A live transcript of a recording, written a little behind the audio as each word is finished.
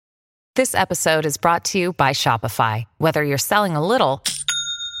This episode is brought to you by Shopify. Whether you're selling a little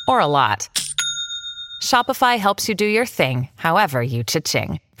or a lot, Shopify helps you do your thing, however you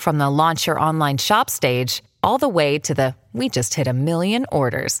cha-ching. From the launch your online shop stage, all the way to the we just hit 1 million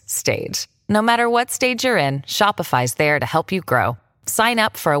orders stage. No matter what stage you're in, Shopify's there to help you grow. Sign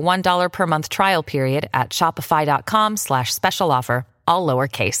up for a $1 per month trial period at shopify.com/special offer, all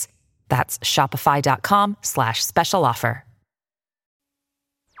lowercase. That's shopify.com/special offer.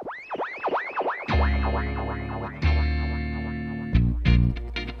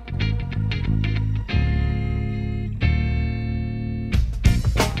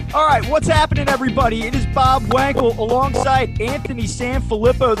 All right, what's happening, everybody? It is Bob Wankel alongside Anthony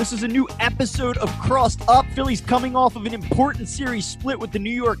Sanfilippo. This is a new episode of Crossed Up. Phillies coming off of an important series split with the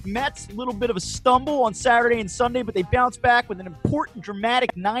New York Mets. A little bit of a stumble on Saturday and Sunday, but they bounced back with an important,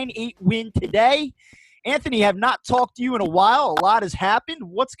 dramatic 9-8 win today. Anthony, have not talked to you in a while. A lot has happened.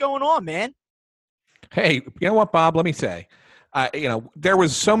 What's going on, man? Hey, you know what, Bob? Let me say, there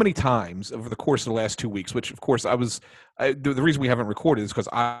was so many times over the course of the last 2 weeks, which, of course, the reason we haven't recorded is because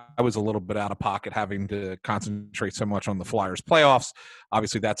I was a little bit out of pocket having to concentrate so much on the Flyers playoffs.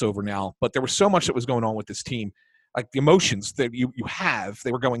 Obviously, that's over now. But there was so much that was going on with this team. Like the emotions that you have,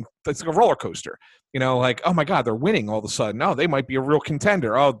 they were going – it's like a roller coaster. Like, oh, my God, they're winning all of a sudden. Oh, they might be a real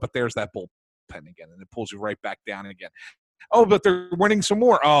contender. Oh, but there's that bullpen again, and it pulls you right back down again. Oh, but they're winning some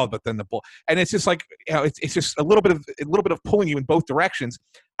more. Oh, but then the bull, and it's just like it's just a little bit of pulling you in both directions.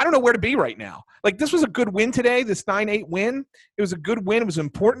 I don't know where to be right now. Like this was a good win today, this 9-8 win. It was a good win. It was an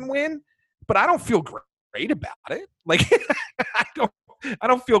important win, but I don't feel great about it. Like I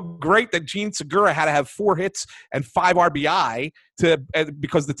don't feel great that Gene Segura had to have 4 hits and 5 RBI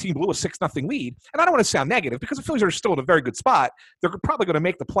because the team blew a 6-0 lead. And I don't want to sound negative because the Phillies are still in a very good spot. They're probably going to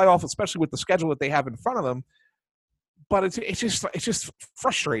make the playoff, especially with the schedule that they have in front of them. But it's just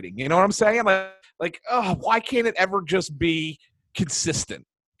frustrating. You know what I'm saying? Like, oh, why can't it ever just be consistent?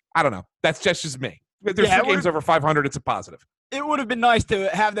 I don't know. That's just me. There's 2 games over 500. It's a positive. It would have been nice to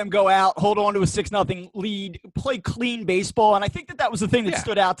have them go out, hold on to a 6-0 lead, play clean baseball. And I think that was the thing that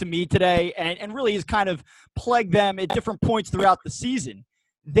stood out to me today and really has kind of plagued them at different points throughout the season.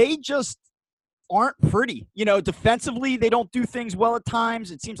 They just aren't pretty. Defensively, they don't do things well at times.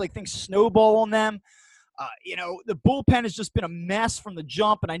 It seems like things snowball on them. The bullpen has just been a mess from the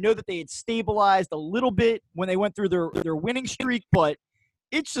jump, and I know that they had stabilized a little bit when they went through their winning streak, but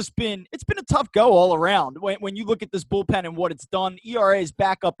it's been a tough go all around. When you look at this bullpen and what it's done, ERA is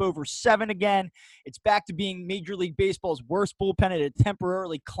back up over 7 again. It's back to being Major League Baseball's worst bullpen. It had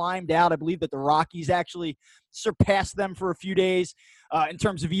temporarily climbed out. I believe that the Rockies actually surpassed them for a few days in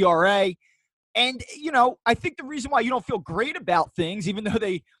terms of ERA. And, I think the reason why you don't feel great about things, even though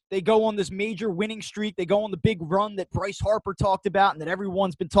they go on this major winning streak, they go on the big run that Bryce Harper talked about and that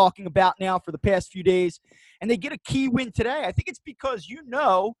everyone's been talking about now for the past few days, and they get a key win today, I think it's because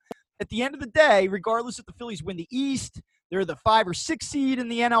at the end of the day, regardless if the Phillies win the East, they're the 5 or 6 seed in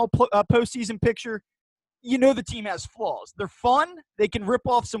the NL postseason picture, the team has flaws. They're fun. They can rip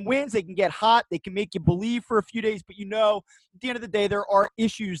off some wins. They can get hot. They can make you believe for a few days. But at the end of the day, there are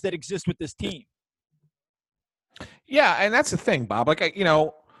issues that exist with this team. Yeah, and that's the thing, Bob. Like, I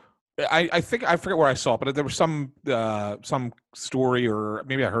think I forget where I saw it, but there was some story, or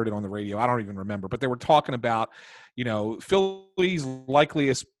maybe I heard it on the radio. I don't even remember. But they were talking about, Phillies'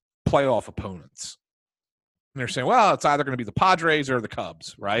 likeliest playoff opponents. And they're saying, well, it's either going to be the Padres or the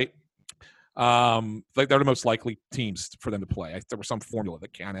Cubs, right? Like they're the most likely teams for them to play. There was some formula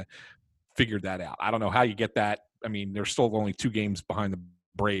that kind of figured that out. I don't know how you get that. I mean, they're still only 2 games behind the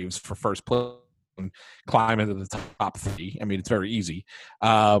Braves for first place and climb into the top 3. I mean, it's very easy,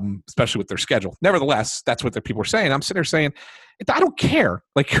 especially with their schedule. Nevertheless, that's what the people are saying. I'm sitting there saying, I don't care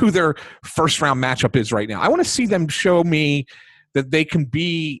like who their first round matchup is right now. I want to see them show me that they can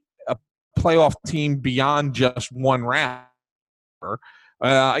be a playoff team beyond just one round.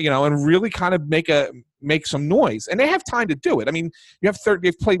 And really kind of make some noise. And they have time to do it. I mean, they've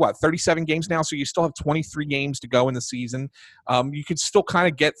played, 37 games now, so you still have 23 games to go in the season. You can still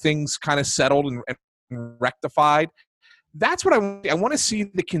kind of get things kind of settled and rectified. That's what I want to see,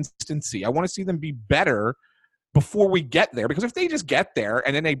 the consistency. I want to see them be better before we get there. Because if they just get there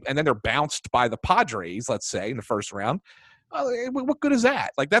and then they're bounced by the Padres, let's say, in the first round, what good is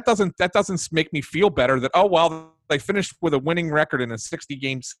that? Like that doesn't make me feel better that, oh, well, they finished with a winning record in a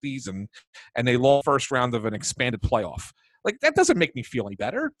 60-game season and they lost first round of an expanded playoff. Like that doesn't make me feel any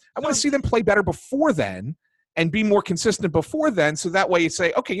better. I want to see them play better before then and be more consistent before then. So that way you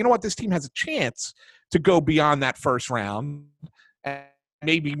say, okay, you know what? This team has a chance to go beyond that first round and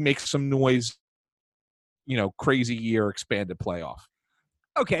maybe make some noise, crazy year expanded playoff.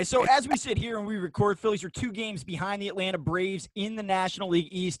 Okay, so as we sit here and we record, Phillies are 2 games behind the Atlanta Braves in the National League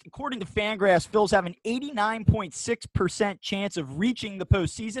East. According to Fangraphs, Phils have an 89.6% chance of reaching the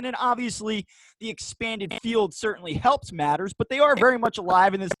postseason, and obviously the expanded field certainly helps matters, but they are very much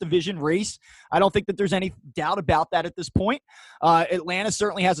alive in this division race. I don't think that there's any doubt about that at this point. Atlanta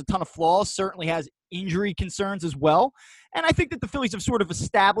certainly has a ton of flaws, certainly has injury concerns as well. And I think that the Phillies have sort of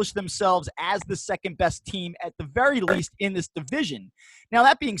established themselves as the second best team at the very least in this division. Now,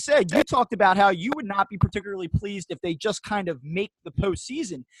 that being said, you talked about how you would not be particularly pleased if they just kind of make the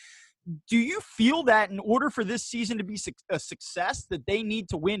postseason. Do you feel that in order for this season to be a success, that they need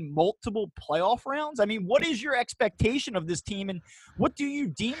to win multiple playoff rounds? I mean, what is your expectation of this team, and what do you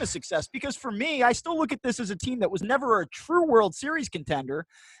deem a success? Because for me, I still look at this as a team that was never a true World Series contender,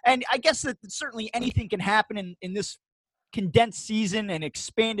 and I guess that certainly anything can happen in this condensed season and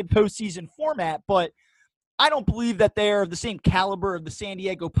expanded postseason format, but I don't believe that they're the same caliber of the San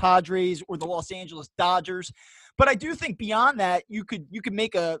Diego Padres or the Los Angeles Dodgers. But I do think beyond that, you could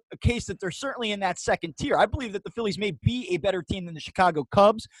make a case that they're certainly in that second tier. I believe that the Phillies may be a better team than the Chicago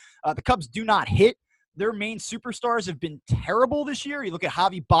Cubs. The Cubs do not hit. Their main superstars have been terrible this year. You look at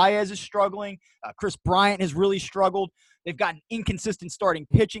Javi Baez is struggling. Chris Bryant has really struggled. They've got an inconsistent starting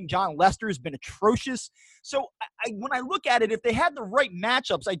pitching. John Lester has been atrocious. So when I look at it, if they had the right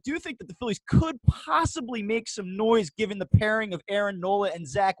matchups, I do think that the Phillies could possibly make some noise given the pairing of Aaron Nola and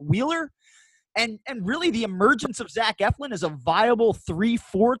Zach Wheeler. And really the emergence of Zach Eflin as a viable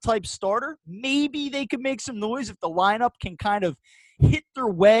 3-4 type starter. Maybe they could make some noise if the lineup can kind of hit their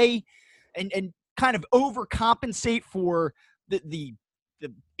way and kind of overcompensate for the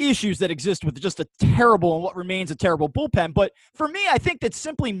issues that exist with just a terrible and what remains a terrible bullpen. But for me, I think that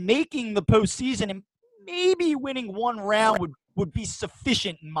simply making the postseason and maybe winning one round would be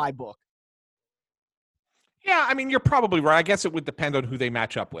sufficient in my book. Yeah, I mean, you're probably right. I guess it would depend on who they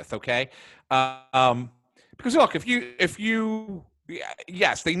match up with, okay? Because, look,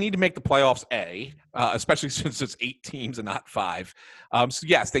 yes, they need to make the playoffs, especially since it's 8 teams and not 5. So,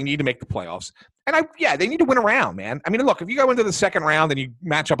 yes, they need to make the playoffs. And, they need to win a round, man. I mean, look, if you go into the second round and you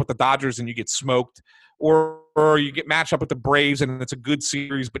match up with the Dodgers and you get smoked, or you get matched up with the Braves and it's a good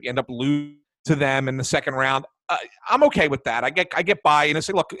series, but you end up losing to them in the second round, I'm okay with that. I get by and I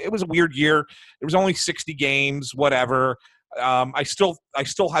say, look, it was a weird year. It was only 60 games, whatever. I still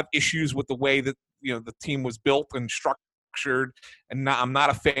have issues with the way that the team was built and structured, and I'm not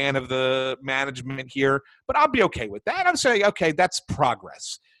a fan of the management here. But I'll be okay with that. I'm saying, okay, that's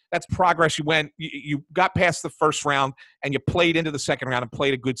progress. That's progress. You got past the first round and you played into the second round and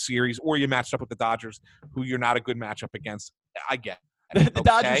played a good series, or you matched up with the Dodgers, who you're not a good matchup against. I get it. The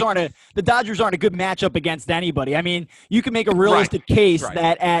Dodgers aren't a good matchup against anybody. I mean, you can make a realistic case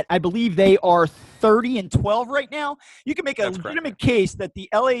that I believe they are 30-12 right now. You can make a legitimate case that the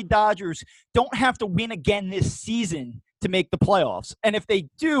LA Dodgers don't have to win again this season to make the playoffs. And if they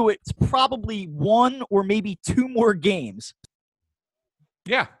do, it's probably 1 or maybe 2 more games.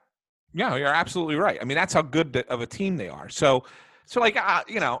 Yeah, you're absolutely right. I mean, that's how good of a team they are. So like,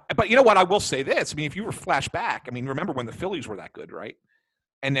 but you know what? I will say this. I mean, if you were flash back, I mean, remember when the Phillies were that good, right?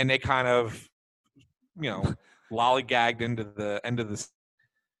 And then they kind of, lollygagged into the end of this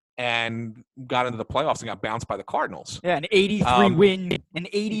and got into the playoffs and got bounced by the Cardinals. Yeah, an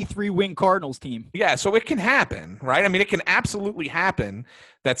 83 win Cardinals team. Yeah, so it can happen, right? I mean, it can absolutely happen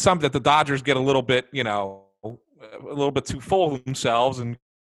that the Dodgers get a little bit, a little bit too full of themselves and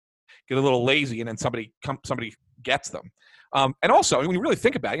get a little lazy, and then somebody gets them. And also, when you really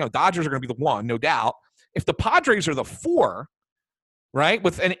think about it, Dodgers are going to be the 1, no doubt. If the Padres are the 4, right,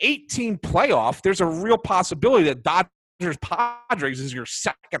 with an 18 playoff, there's a real possibility that Dodgers-Padres is your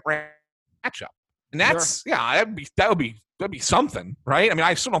second round matchup. And that's, that would be something, right? I mean,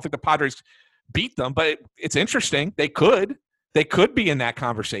 I still don't think the Padres beat them, but it's interesting. They could be in that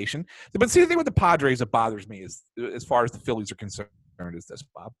conversation. But see, the thing with the Padres that bothers me is, as far as the Phillies are concerned, is this,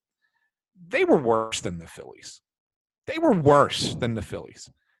 Bob. They were worse than the Phillies.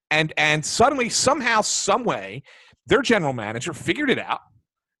 And suddenly, somehow, some way, their general manager figured it out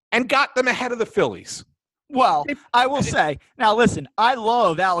and got them ahead of the Phillies. Well, I will say, now listen, I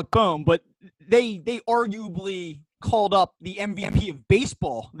love Alec Bohm, but they arguably called up the MVP of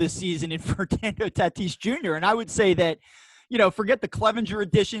baseball this season in Fernando Tatis Jr. And I would say that, forget the Clevenger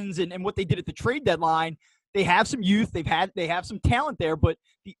additions and what they did at the trade deadline. They have some youth. They have some talent there, but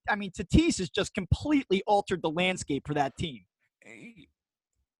Tatis has just completely altered the landscape for that team.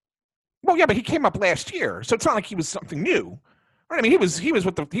 Well, yeah, but he came up last year, so it's not like he was something new, right? I mean, he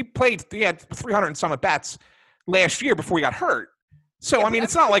had 300 and some at bats last year before he got hurt. So I mean,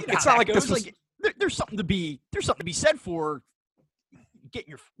 it's not like this was. There's something to be said for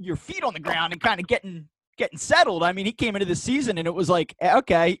getting your feet on the ground and kind of getting settled. I mean, he came into the season and it was like,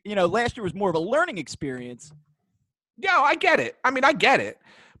 okay, last year was more of a learning experience. Yeah, I get it. I mean, I get it.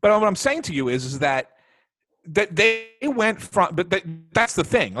 But what I'm saying to you is that they went from, but that's the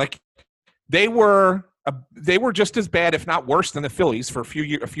thing. Like they were just as bad, if not worse, than the Phillies for a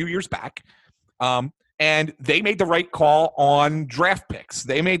few years back. And they made the right call on draft picks.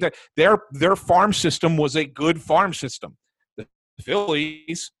 They made their farm system was a good farm system. The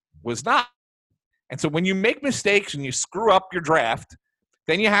Phillies was not. And so when you make mistakes and you screw up your draft,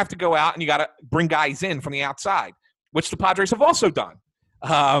 then you have to go out and you got to bring guys in from the outside, which the Padres have also done.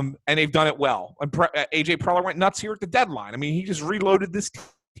 And they've done it well. And A.J. Preller went nuts here at the deadline. I mean, he just reloaded this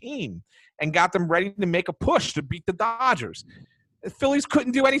team and got them ready to make a push to beat the Dodgers. The Phillies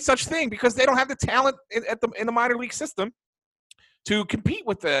couldn't do any such thing because they don't have the talent in the minor league system to compete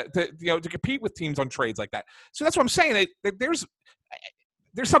with to compete with teams on trades like that. So that's what I'm saying. There's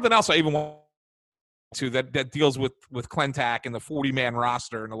something else I even want to that deals with Klentak and the 40-man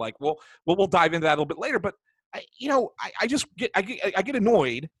roster and the like. We'll dive into that a little bit later. But I just get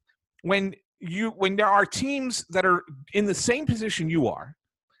annoyed when there are teams that are in the same position you are,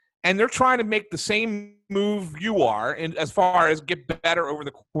 and they're trying to make the same move you are, and as far as get better over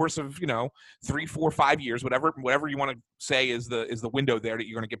the course of 3, 4, 5 years, whatever you want to say is the window there that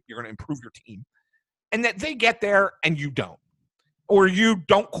you're going to improve your team, and that they get there and you don't, or you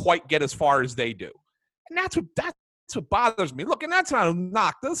don't quite get as far as they do, and that's what bothers me. Look, and that's not a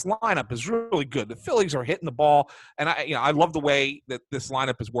knock. This lineup is really good. The Phillies are hitting the ball, and I love the way that this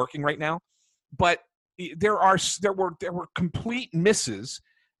lineup is working right now. But there were complete misses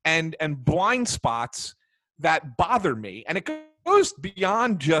and blind spots that bother me, and it goes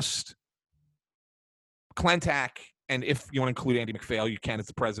beyond just Klentak. And if you want to include Andy MacPhail, you can as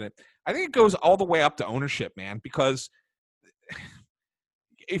the president. I think it goes all the way up to ownership, man, because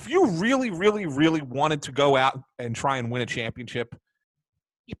if you really, really, really wanted to go out and try and win a championship,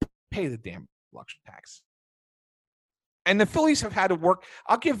 you pay the damn luxury tax. And the Phillies have had to work.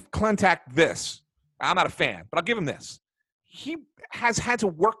 I'll give Klentak this. I'm not a fan, but I'll give him this. He has had to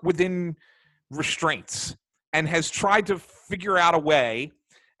work within restraints and has tried to figure out a way.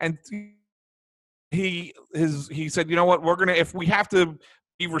 And he said, you know what, if we have to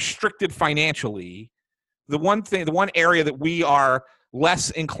be restricted financially, the one area that we are less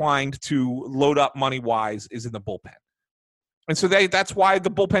inclined to load up money-wise is in the bullpen. And so that's why the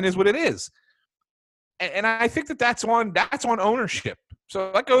bullpen is what it is. And I think that's on ownership.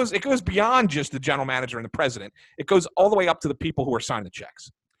 So it goes beyond just the general manager and the president. It goes all the way up to the people who are signing the checks.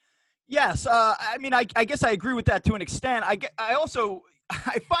 Yes. I mean, I guess I agree with that to an extent. I also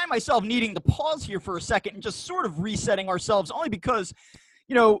find myself needing to pause here for a second and just sort of resetting ourselves, only because –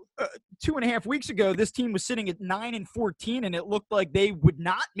 2.5 weeks ago, this team was sitting at 9-14, and it looked like they would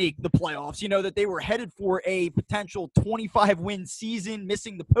not make the playoffs. That they were headed for a potential 25-win season,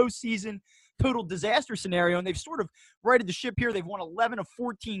 missing the postseason, total disaster scenario. And they've sort of righted the ship here. They've won 11 of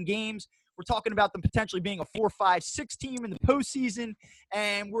 14 games. We're talking about them potentially being a 4, 5, 6 team in the postseason,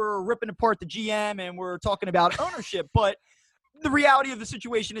 and we're ripping apart the GM, and we're talking about ownership. But the reality of the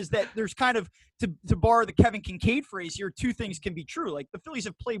situation is that there's kind of, to borrow the Kevin Kincaid phrase here, two things can be true. Like, the Phillies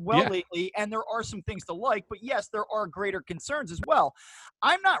have played well lately, and there are some things to like, but yes, there are greater concerns as well.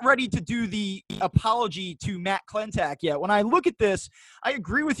 I'm not ready to do the apology to Matt Klentak yet. When I look at this, I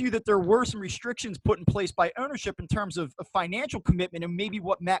agree with you that there were some restrictions put in place by ownership in terms of a financial commitment and maybe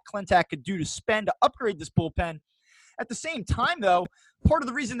what Matt Klentak could do to spend to upgrade this bullpen. At the same time, though, part of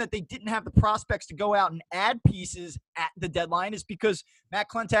the reason that they didn't have the prospects to go out and add pieces at the deadline is because Matt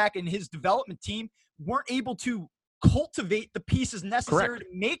Klentak and his development team weren't able to cultivate the pieces necessary to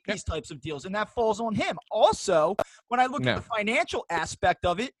make these types of deals, and that falls on him. Also, when I look at the financial aspect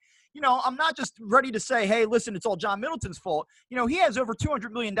of it, I'm not just ready to say, hey, listen, it's all John Middleton's fault. He has over $200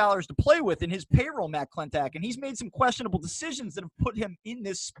 million to play with in his payroll, Matt Klentak, and he's made some questionable decisions that have put him in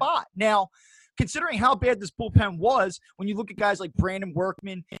this spot. Now, considering how bad this bullpen was, when you look at guys like Brandon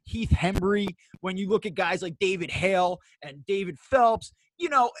Workman, Heath Hembree, when you look at guys like David Hale and David Phelps,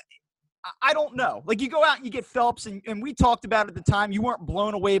 I don't know. Like, you go out and you get Phelps, and we talked about it at the time. You weren't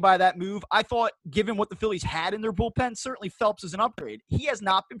blown away by that move. I thought, given what the Phillies had in their bullpen, certainly Phelps is an upgrade. He has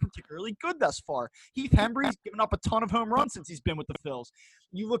not been particularly good thus far. Heath Hembree's given up a ton of home runs since he's been with the Phils.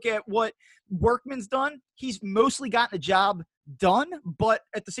 You look at what Workman's done, he's mostly gotten a job done, but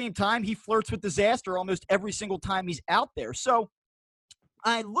at the same time, he flirts with disaster almost every single time he's out there. So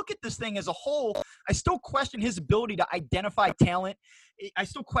I look at this thing as a whole. I still question his ability to identify talent. I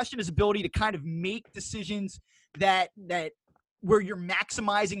still question his ability to kind of make decisions that where you're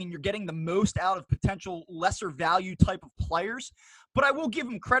maximizing and you're getting the most out of potential lesser value type of players. But I will give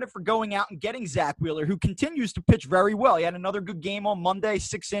him credit for going out and getting Zach Wheeler, who continues to pitch very well. He had another good game on Monday,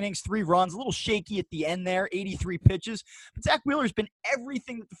 6 innings, 3 runs, a little shaky at the end there, 83 pitches. But Zach Wheeler's been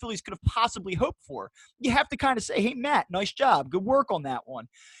everything that the Phillies could have possibly hoped for. You have to kind of say, hey, Matt, nice job. Good work on that one.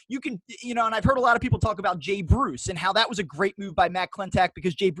 You can, and I've heard a lot of people talk about Jay Bruce and how that was a great move by Matt Klentak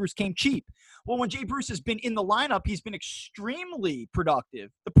because Jay Bruce came cheap. Well, when Jay Bruce has been in the lineup, he's been extremely productive.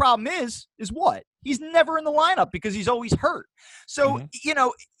 The problem is what? He's never in the lineup because he's always hurt. So,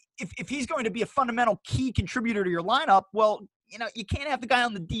 if he's going to be a fundamental key contributor to your lineup, well, you can't have the guy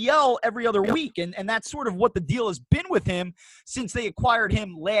on the DL every other week. And that's sort of what the deal has been with him since they acquired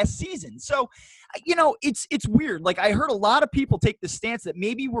him last season. So, it's weird. Like, I heard a lot of people take the stance that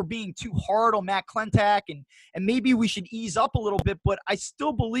maybe we're being too hard on Matt Klentak and maybe we should ease up a little bit. But I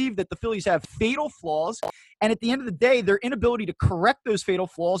still believe that the Phillies have fatal flaws. And at the end of the day, their inability to correct those fatal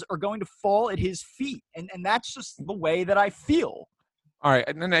flaws are going to fall at his feet. And that's just the way that I feel. All right,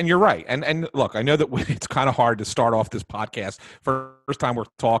 and you're right. And look, I know that it's kind of hard to start off this podcast. First time we're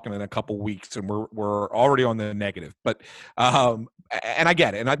talking in a couple weeks, and we're already on the negative. But and I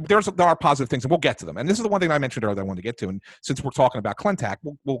get it. And there are positive things, and we'll get to them. And this is the one thing I mentioned earlier that I wanted to get to. And since we're talking about Klentak,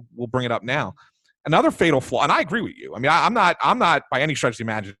 we'll bring it up now. Another fatal flaw, and I agree with you. I mean, I'm not by any stretch of the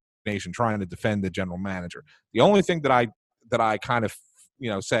imagination trying to defend the general manager. The only thing that I kind of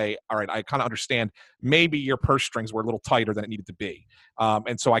say, all right, I kind of understand maybe your purse strings were a little tighter than it needed to be.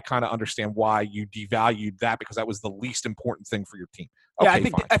 And so I kind of understand why you devalued that because that was the least important thing for your team. Okay,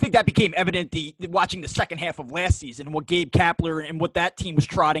 yeah, I think that became evident watching the second half of last season and what Gabe Kapler and what that team was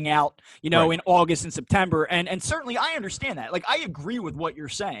trotting out, right, in August and September. And certainly I understand that. Like, I agree with what you're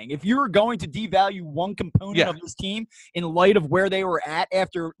saying. If you're going to devalue one component of this team in light of where they were at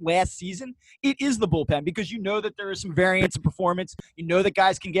after last season, it is the bullpen because that there is some variance in performance. That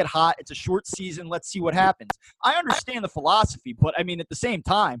guys can get hot. It's a short season. Let's see what happens. I understand the philosophy, but I mean, at the same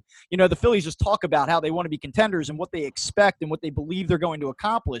time, the Phillies just talk about how they want to be contenders and what they expect and what they believe they're going to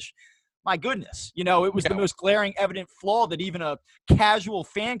accomplish. My goodness, it was the most glaring evident flaw that even a casual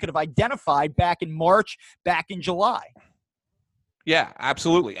fan could have identified back in March, back in July. Yeah,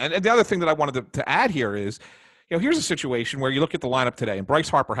 absolutely. And the other thing that I wanted to add here is, here's a situation where you look at the lineup today and Bryce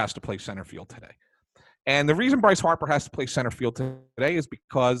Harper has to play center field today. And the reason Bryce Harper has to play center field today is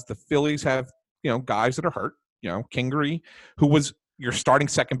because the Phillies have, guys that are hurt. Kingery, who was your starting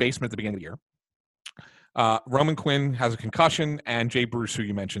second baseman at the beginning of the year. Roman Quinn has a concussion, and Jay Bruce, who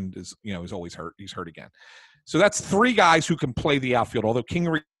you mentioned, is always hurt. He's hurt again. So that's 3 guys who can play the outfield, although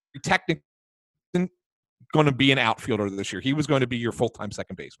Kingery technically isn't going to be an outfielder this year. He was going to be your full-time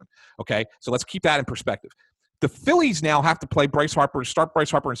second baseman. Okay, so let's keep that in perspective. The Phillies now have to play start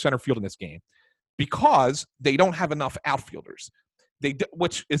Bryce Harper in center field in this game because they don't have enough outfielders.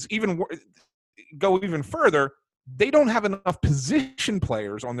 Which is go even further, they don't have enough position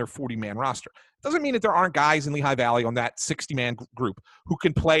players on their 40-man roster. Doesn't mean that there aren't guys in Lehigh Valley on that 60-man group who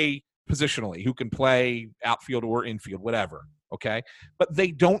can play positionally, who can play outfield or infield, whatever, okay? But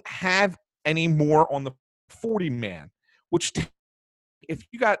they don't have any more on the 40-man, which if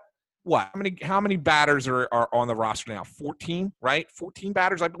you got what? How many batters are on the roster now? 14, right? 14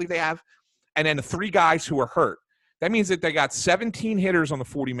 batters, I believe they have. And then the 3 guys who are hurt. That means that they got 17 hitters on the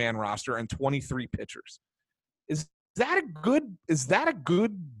 40-man roster and 23 pitchers. Is that a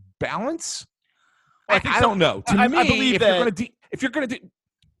good balance? I don't know. To me, I believe if you're going to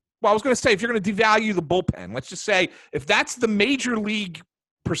I was going to say, if you're going to devalue the bullpen, let's just say if that's the major league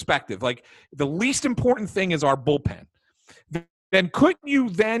perspective, like the least important thing is our bullpen, then couldn't you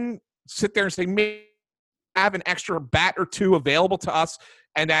then sit there and say, maybe have an extra bat or 2 available to us,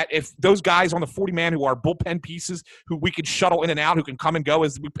 and that if those guys on the 40-man who are bullpen pieces, who we could shuttle in and out, who can come and go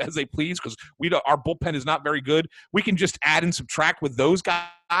as they please, because our bullpen is not very good, we can just add and subtract with those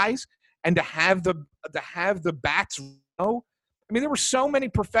guys, and to have the bats. I mean, there were so many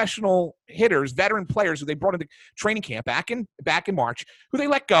professional hitters, veteran players who they brought into training camp back in March, who they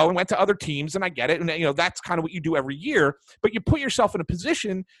let go and went to other teams, and I get it, and that's kind of what you do every year. But you put yourself in a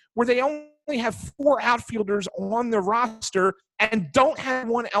position where they only have 4 outfielders on the roster and don't have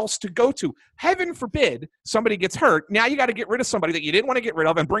one else to go to. Heaven forbid somebody gets hurt. Now you got to get rid of somebody that you didn't want to get rid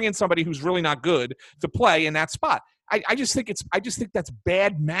of and bring in somebody who's really not good to play in that spot. I just think that's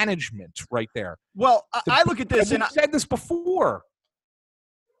bad management right there. Well, I look at this, and I said this before.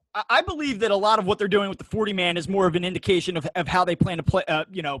 I believe that a lot of what they're doing with the 40-man is more of an indication of how they plan to play,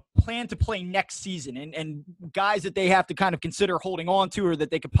 plan to play next season, and guys that they have to kind of consider holding on to, or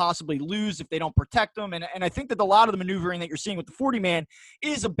that they could possibly lose if they don't protect them. And I think that a lot of the maneuvering that you're seeing with the 40-man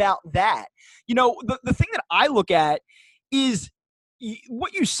is about that. The thing that I look at is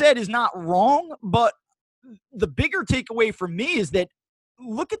what you said is not wrong, but the bigger takeaway for me is that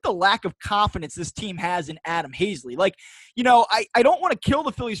look at the lack of confidence this team has in Adam Hazley. Like, I don't want to kill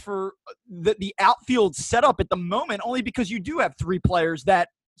the Phillies for the outfield setup at the moment, only because you do have three players that,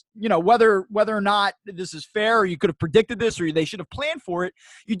 whether or not this is fair or you could have predicted this or they should have planned for it,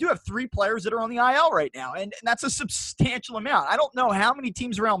 you do have three players that are on the IL right now, and that's a substantial amount. I don't know how many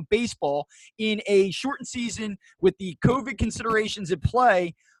teams around baseball in a shortened season with the COVID considerations at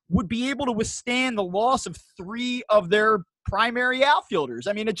play would be able to withstand the loss of three of their primary outfielders.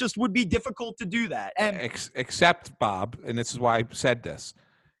 I mean, it just would be difficult to do that. And except, Bob, and this is why I said this,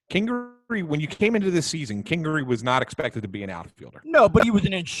 Kingery, when you came into this season, Kingery was not expected to be an outfielder. No, but he was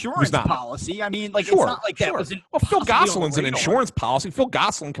an insurance policy. I mean, like, it's not like that was Phil Gosselin's an insurance policy. Phil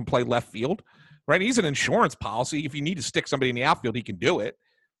Gosselin can play left field, right? He's an insurance policy. If you need to stick somebody in the outfield, he can do it,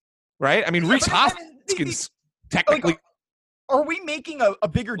 right? I mean, Rhys Hoskins technically. Are we making a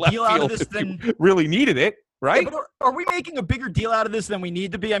bigger deal out of this than really needed it? Right? Yeah, but are we making a bigger deal out of this than we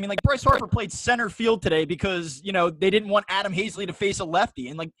need to be? I mean, like, Bryce Harper played center field today because, they didn't want Adam Hazley to face a lefty.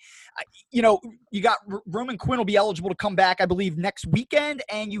 And, like, you got Roman Quinn will be eligible to come back, I believe, next weekend.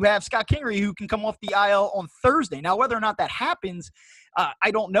 And you have Scott Kingery who can come off the IL on Thursday. Now, whether or not that happens,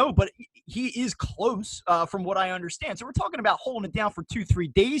 I don't know. But he is close from what I understand. So we're talking about holding it down for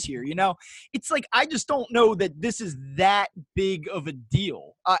 2-3 days here. It's like I just don't know that this is that big of a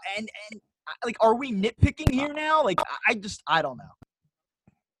deal. And like, are we nitpicking here now? Like, I don't know.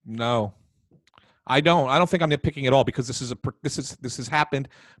 No, I don't think I'm nitpicking at all, because this has happened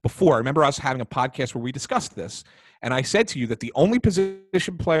before. I remember us having a podcast where we discussed this, and I said to you that the only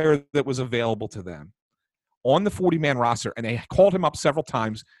position player that was available to them on the 40-man roster, and they called him up several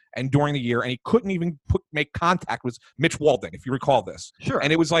times and during the year, and he couldn't even make contact, was Mitch Walden, if you recall this. Sure.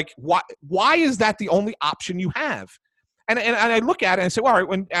 And it was like, why is that the only option you have? And I look at it and I say, well, all right,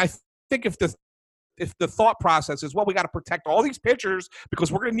 when I think if the thought process is, well, we got to protect all these pitchers because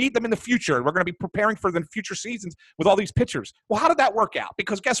we're going to need them in the future, and we're going to be preparing for the future seasons with all these pitchers. Well, how did that work out?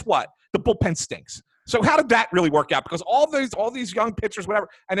 Because guess what? The bullpen stinks. So how did that really work out? Because all these young pitchers, whatever,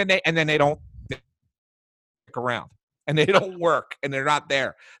 and then they don't stick around, and they don't work, and they're not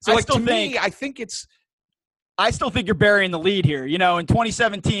there. So I still think you're burying the lead here. In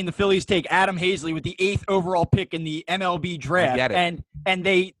 2017, the Phillies take Adam Hazley with the 8th overall pick in the MLB draft, and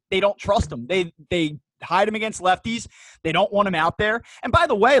they don't trust him. They hide him against lefties. They don't want him out there. And by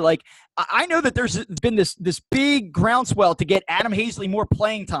the way, like, I know that there's been this big groundswell to get Adam Hazley more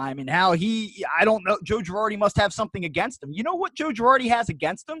playing time, and how I don't know, Joe Girardi must have something against him. You know what Joe Girardi has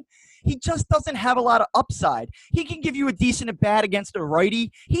against him? He just doesn't have a lot of upside. He can give you a decent at bat against a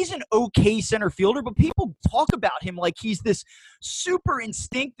righty. He's an okay center fielder, but people talk about him like he's this super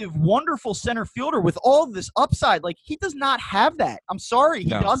instinctive, wonderful center fielder with all of this upside. Like, he does not have that. I'm sorry,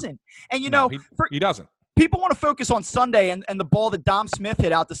 he doesn't. And, he doesn't. People want to focus on Sunday and the ball that Dom Smith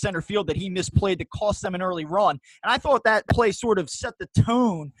hit out to center field that he misplayed that cost them an early run. And I thought that play sort of set the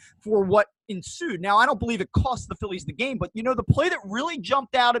tone for what ensued. Now, I don't believe it cost the Phillies the game, but, the play that really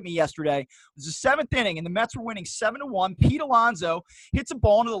jumped out at me yesterday was the 7th inning, and the Mets were winning 7-1. Pete Alonso hits a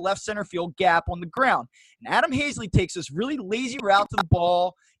ball into the left center field gap on the ground. And Adam Hazley takes this really lazy route to the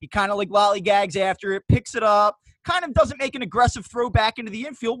ball. He kind of like lollygags after it, picks it up, kind of doesn't make an aggressive throw back into the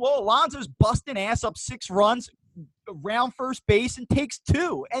infield. Well, Alonso's busting ass up 6 runs around first base and takes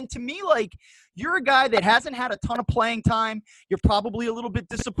 2. And to me, like, you're a guy that hasn't had a ton of playing time. You're probably a little bit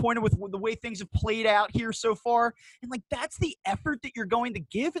disappointed with the way things have played out here so far. And, like, that's the effort that you're going to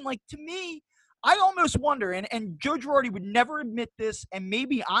give. And, like, to me, I almost wonder, and Joe Girardi would never admit this, and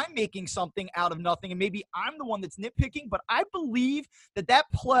maybe I'm making something out of nothing, and maybe I'm the one that's nitpicking, but I believe that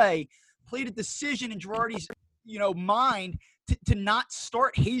play played a decision in Girardi's mind to not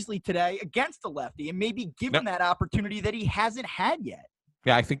start Hazley today against the lefty, and maybe give him that opportunity that he hasn't had yet.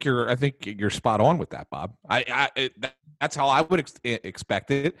 Yeah, I think you're spot on with that, Bob. That's how I would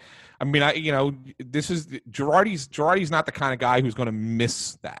expect it. I mean, this is Girardi's not the kind of guy who's going to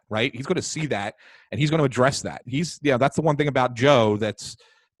miss that, right? He's going to see that, and he's going to address that. That's the one thing about Joe that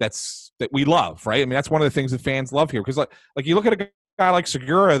we love, right? I mean, that's one of the things that fans love here, because like you look at a guy like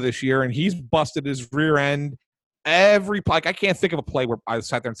Segura this year, and he's busted his rear end every play. Like, I can't think of a play where I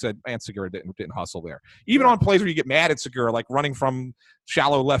sat there and said, man, Segura didn't hustle there. Even on plays where you get mad at Segura, like running from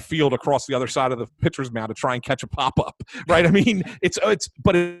shallow left field across the other side of the pitcher's mound to try and catch a pop-up, right? I mean, it's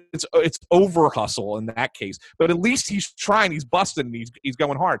over hustle in that case. But at least he's trying, he's busting, and he's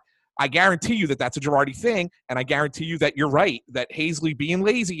going hard. I guarantee you that that's a Girardi thing, and I guarantee you that you're right, that Hazley being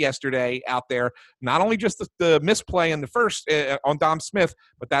lazy yesterday out there, not only just the misplay in the first on Dom Smith,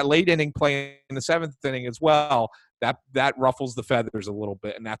 but that late inning play in the 7th inning as well, that ruffles the feathers a little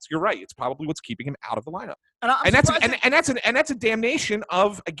bit, and you're right. It's probably what's keeping him out of the lineup. And that's a damnation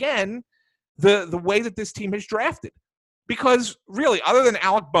of, again, the way that this team has drafted. Because really, other than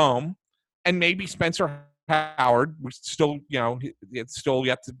Alec Bohm and maybe Spencer Howard, we still, it's still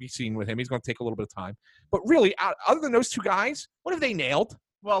yet to be seen with him. He's going to take a little bit of time. But really, other than those two guys, what have they nailed?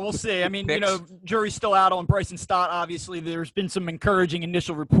 Well, we'll see. I mean, jury's still out on Bryson Stott. Obviously, there's been some encouraging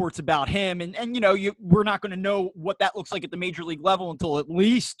initial reports about him. And we're not going to know what that looks like at the major league level until at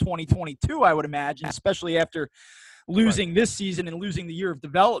least 2022, I would imagine, especially after losing this season and losing the year of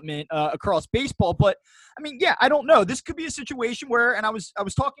development across baseball. But I mean, I don't know. This could be a situation where, and I was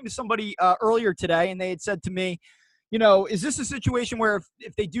talking to somebody earlier today, and they had said to me, is this a situation where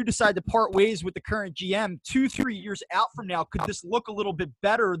if they do decide to part ways with the current GM 2-3 years out from now, could this look a little bit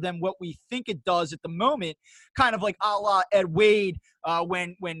better than what we think it does at the moment? Kind of like a la Ed Wade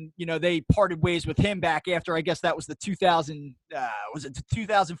when they parted ways with him back after, I guess that was the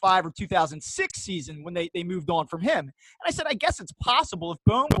 2005 or 2006 season when they moved on from him. And I said, I guess it's possible if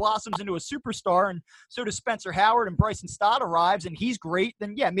Bohm blossoms into a superstar and so does Spencer Howard and Bryson Stott arrives and he's great,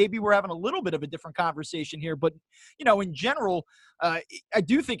 then maybe we're having a little bit of a different conversation here. But in general, I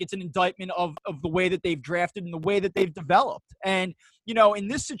do think it's an indictment of the way that they've drafted and the way that they've developed. And, in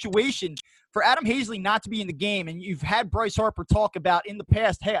this situation, for Adam Hazley not to be in the game, and you've had Bryce Harper talk about in the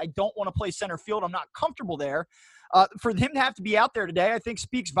past, hey, I don't want to play center field. I'm not comfortable there. For him to have to be out there today, I think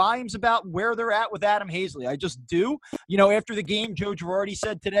speaks volumes about where they're at with Adam Hazley. I just do. After the game, Joe Girardi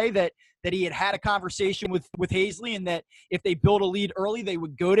said today that he had a conversation with Hazley and that if they build a lead early, they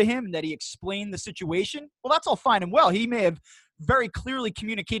would go to him and that he explained the situation. Well, that's all fine and well. He may have very clearly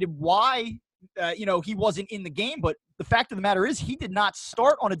communicated why, he wasn't in the game. But the fact of the matter is he did not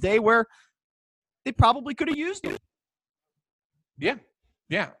start on a day where they probably could have used him. Yeah.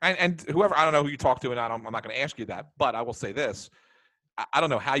 Yeah. And whoever, I don't know who you talk to, and I'm not going to ask you that, but I will say this. I don't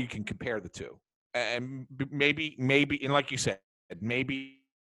know how you can compare the two. And maybe, and like you said, maybe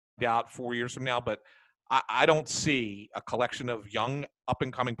out 4 years from now, but I don't see a collection of young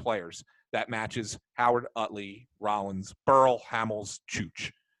up-and-coming players that matches Howard, Utley, Rollins, Burrell, Hamels,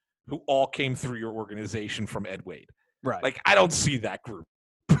 Chooch, who all came through your organization from Ed Wade. Right. Like, I don't see that group.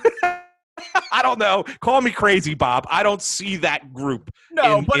 I don't know. Call me crazy, Bob. I don't see that group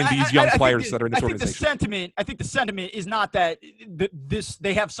in these young players that are in this organization. I think the sentiment is not that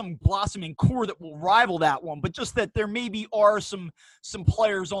they have some blossoming core that will rival that one, but just that there maybe are some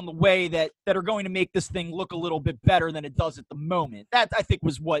players on the way that are going to make this thing look a little bit better than it does at the moment. That, I think,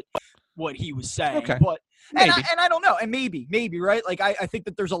 was what he was saying. Okay. But and I don't know. And maybe, right? Like I think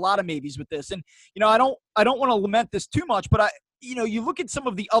that there's a lot of maybes with this. And I don't want to lament this too much, but you look at some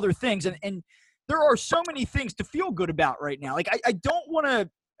of the other things and there are so many things to feel good about right now. Like I don't want to,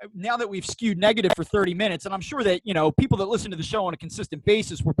 now that we've skewed negative for 30 minutes, and I'm sure that, people that listen to the show on a consistent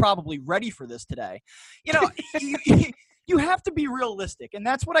basis were probably ready for this today. You have to be realistic, and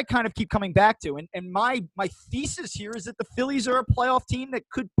that's what I kind of keep coming back to. And my thesis here is that the Phillies are a playoff team that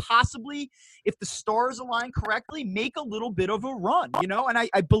could possibly, if the stars align correctly, make a little bit of a run, and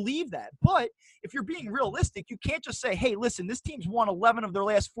I believe that. But if you're being realistic, you can't just say, hey, listen, this team's won 11 of their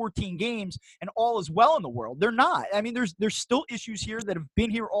last 14 games and all is well in the world. They're not. I mean, there's still issues here that have been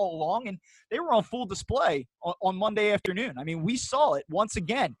here all along, and they were on full display on Monday afternoon. I mean, we saw it once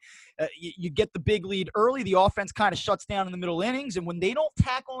again. You get the big lead early, the offense kind of shuts down in the middle innings, and when they don't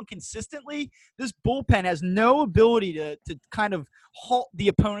tack on consistently, this bullpen has no ability to kind of halt the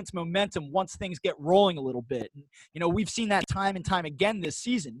opponent's momentum once things get rolling a little bit. And, we've seen that time and time again this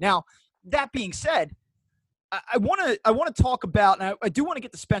season. Now, that being said, I want to talk about, and I do want to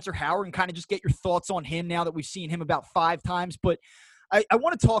get to Spencer Howard and kind of just get your thoughts on him now that we've seen him about 5 times, but I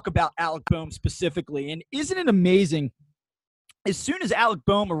want to talk about Alec Bohm specifically. And isn't it amazing? As soon as Alec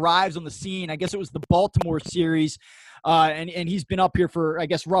Bohm arrives on the scene, I guess it was the Baltimore series, and he's been up here for, I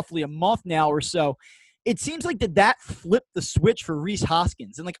guess, roughly a month now or so. It seems like that flipped the switch for Rhys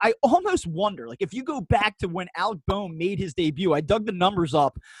Hoskins. And, I almost wonder, if you go back to when Alec Bohm made his debut, I dug the numbers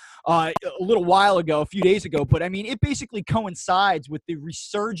up a little while ago, a few days ago, but, it basically coincides with the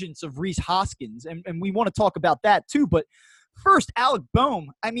resurgence of Rhys Hoskins, and we want to talk about that too. But first, Alec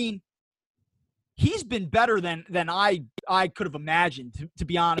Bohm, he's been better than I could have imagined, to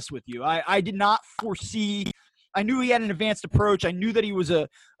be honest with you. I did not foresee – I knew he had an advanced approach. I knew that he was a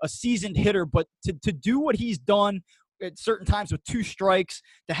seasoned hitter, but to do what he's done at certain times with 2 strikes,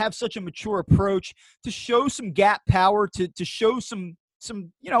 to have such a mature approach, to show some gap power, to show some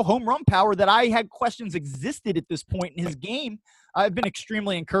home run power that I had questions existed at this point in his game, I've been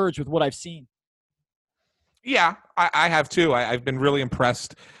extremely encouraged with what I've seen. Yeah, I have too. I've been really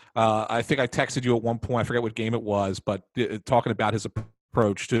impressed. I think I texted you at one point. I forget what game it was, but talking about his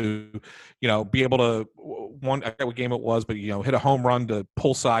approach to, be able to I forget what game it was, but hit a home run to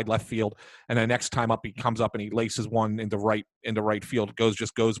pull side left field, and then next time up he comes up and he laces one into right field.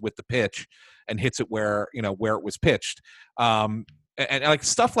 Goes with the pitch and hits it where it was pitched. And like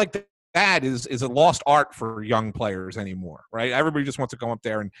stuff like that is a lost art for young players anymore, right? Everybody just wants to go up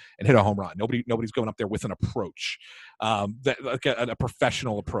there and hit a home run. Nobody's going up there with an approach, like a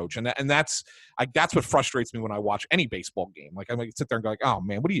professional approach, and that's what frustrates me when I watch any baseball game. Like I might sit there and go, like, "Oh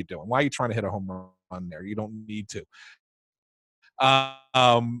man, what are you doing? Why are you trying to hit a home run there? You don't need to."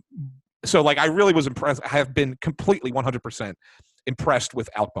 So like I really was impressed. I have been completely 100% impressed with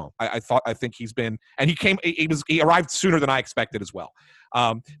Alec. I think he's been, and he arrived sooner than I expected as well.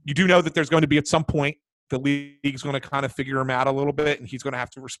 You do know that there's going to be at some point the league's going to kind of figure him out a little bit, and he's going to have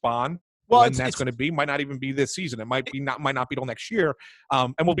to respond. Well, when that's going to be might not even be this season. It might not be till next year,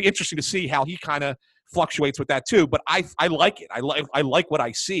 and will be interesting to see how he kind of fluctuates with that too. But I like it. I like what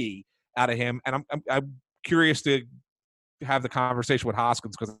I see out of him, and I'm curious to have the conversation with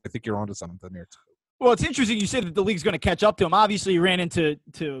Hoskins because I think you're onto something there too. Well, it's interesting you say that the league's going to catch up to him. Obviously, he ran into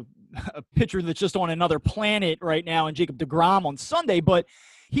a pitcher that's just on another planet right now in Jacob deGrom on Sunday, but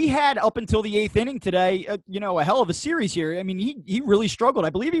he had up until the 8th inning today, a hell of a series here. I mean, he really struggled.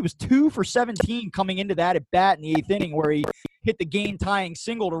 I believe he was 2 for 17 coming into that at bat in the 8th inning where he hit the game-tying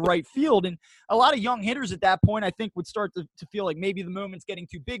single to right field. And a lot of young hitters at that point, I think, would start to feel like maybe the moment's getting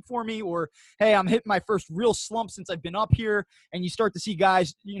too big for me, or, hey, I'm hitting my first real slump since I've been up here. And you start to see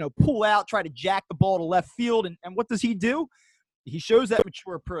guys, pull out, try to jack the ball to left field. And what does he do? He shows that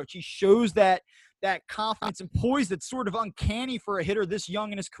mature approach. He shows that confidence and poise that's sort of uncanny for a hitter this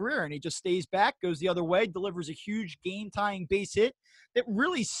young in his career. And he just stays back, goes the other way, delivers a huge game-tying base hit that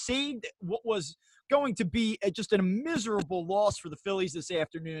really saved what was going to be just a miserable loss for the Phillies this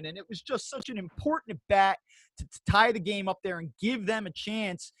afternoon. And it was just such an important at-bat to tie the game up there and give them a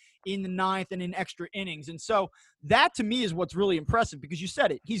chance in the 9th and in extra innings. And so that to me is what's really impressive, because you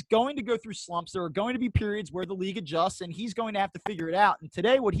said it. He's going to go through slumps. There are going to be periods where the league adjusts, and he's going to have to figure it out. And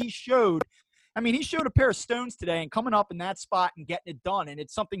today what he showed, he showed a pair of stones today and coming up in that spot and getting it done. And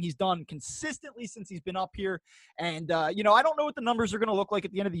it's something he's done consistently since he's been up here. And, I don't know what the numbers are going to look like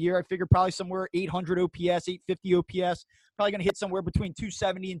at the end of the year. I figure probably somewhere 800 OPS, 850 OPS, probably going to hit somewhere between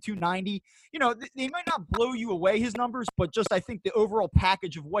 270 and 290. They might not blow you away, his numbers, but just I think the overall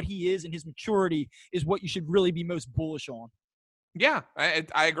package of what he is and his maturity is what you should really be most bullish on. Yeah,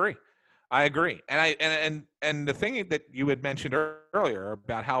 I agree. And the thing that you had mentioned earlier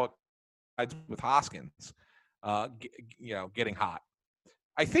about how it with Hoskins, getting hot.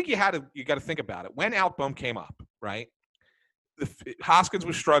 I think you got to think about it. When Alec came up, right? Hoskins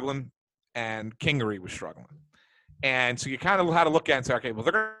was struggling and Kingery was struggling. And so you kind of had to look at it and say, okay, well,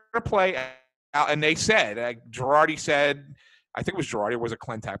 they're going to play out. And they said, Girardi said, I think it was Girardi or was it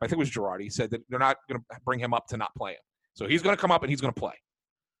Clentac? I think it was Girardi said that they're not going to bring him up to not play him. So he's going to come up and he's going to play.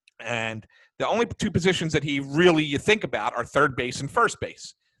 And the only two positions that you think about are third base and first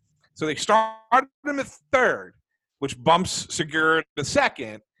base. So they started him at third, which bumps Segura to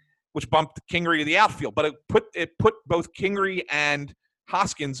second, which bumped Kingery to the outfield. But it put both Kingery and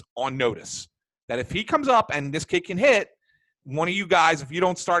Hoskins on notice that if he comes up and this kid can hit, one of you guys, if you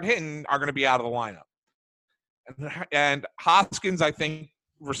don't start hitting, are going to be out of the lineup. And Hoskins, I think,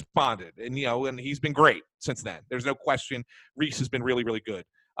 responded. And he's been great since then. There's no question. Rhys has been really, really good.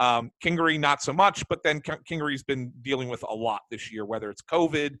 Kingery, not so much, but then Kingery's been dealing with a lot this year, whether it's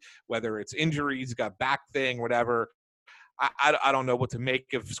COVID, whether it's injuries, he's got a back thing, whatever. I don't know what to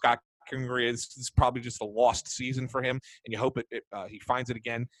make of Scott Kingery. It's probably just a lost season for him, and you hope he finds it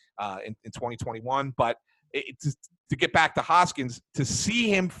again in 2021. But to get back to Hoskins, to see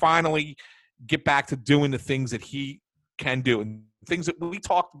him finally get back to doing the things that he can do, and things that we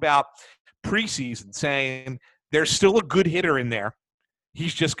talked about preseason, saying there's still a good hitter in there.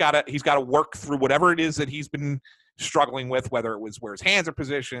 He's got to work through whatever it is that he's been struggling with, whether it was where his hands are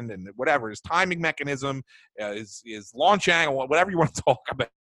positioned and whatever, his timing mechanism, his launch angle, whatever you want to talk about,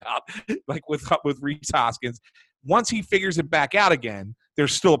 like with Rhys Hoskins. Once he figures it back out again,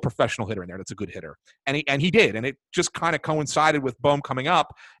 there's still a professional hitter in there that's a good hitter. And he did. And it just kind of coincided with Bohm coming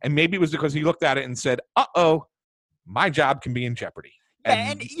up. And maybe it was because he looked at it and said, uh-oh, my job can be in jeopardy.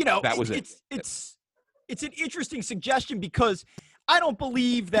 And that was it. It's an interesting suggestion because I don't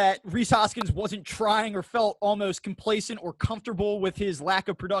believe that Rhys Hoskins wasn't trying or felt almost complacent or comfortable with his lack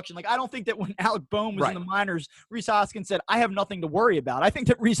of production. Like, I don't think that when Alec Bohm was in the minors, Rhys Hoskins said, I have nothing to worry about. I think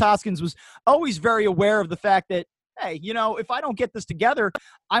that Rhys Hoskins was always very aware of the fact that, hey, if I don't get this together,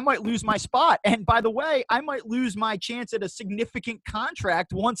 I might lose my spot. And by the way, I might lose my chance at a significant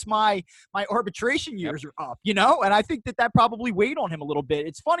contract once my arbitration years are up, And I think that probably weighed on him a little bit.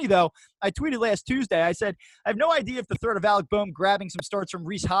 It's funny, though. I tweeted last Tuesday. I said, I have no idea if the threat of Alec Boehm grabbing some starts from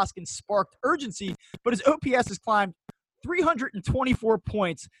Rhys Hoskins sparked urgency, but his OPS has climbed 324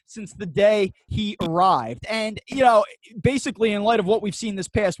 points since the day he arrived. And, basically in light of what we've seen this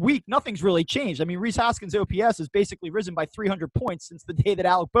past week, nothing's really changed. I mean, Rhys Hoskins' OPS has basically risen by 300 points since the day that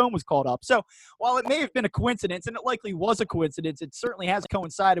Alec Boehm was called up. So while it may have been a coincidence, and it likely was a coincidence, it certainly has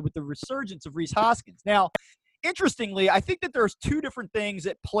coincided with the resurgence of Rhys Hoskins. Now, interestingly, I think that there's two different things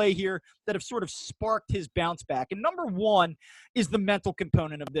at play here that have sort of sparked his bounce back. And number one is the mental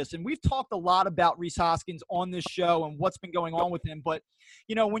component of this. And we've talked a lot about Rhys Hoskins on this show and what's been going on with him. But,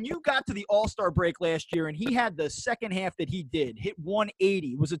 when you got to the All-Star break last year and he had the second half that he did, hit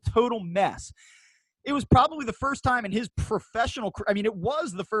 180, was a total mess. It was probably the first time in his professional – it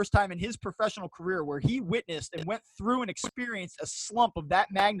was the first time in his professional career where he witnessed and went through and experienced a slump of that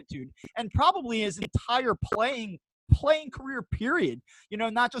magnitude, and probably his entire playing career period,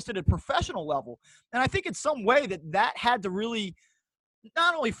 not just at a professional level. And I think in some way that had to really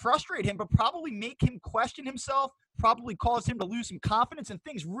not only frustrate him, but probably make him question himself, probably cause him to lose some confidence, and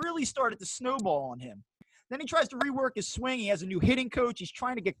things really started to snowball on him. Then he tries to rework his swing. He has a new hitting coach. He's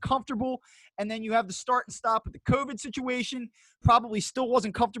trying to get comfortable. And then you have the start and stop with the COVID situation. Probably still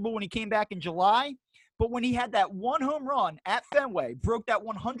wasn't comfortable when he came back in July. But when he had that one home run at Fenway, broke that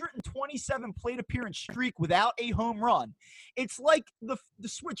 127 plate appearance streak without a home run, it's like the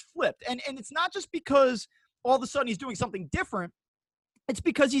switch flipped. And it's not just because all of a sudden he's doing something different. It's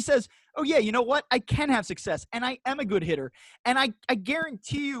because he says, oh, yeah, you know what? I can have success, and I am a good hitter. And I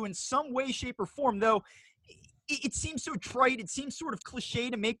guarantee you in some way, shape, or form, though, it seems so trite. It seems sort of cliche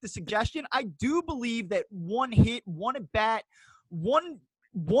to make the suggestion. I do believe that one hit, one at bat, one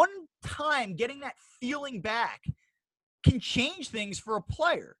time getting that feeling back can change things for a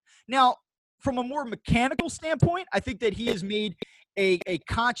player. Now, from a more mechanical standpoint, I think that he has made a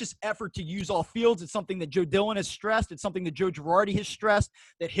conscious effort to use all fields. It's something that Joe Dillon has stressed. It's something that Joe Girardi has stressed,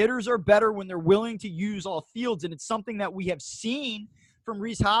 that hitters are better when they're willing to use all fields. And it's something that we have seen from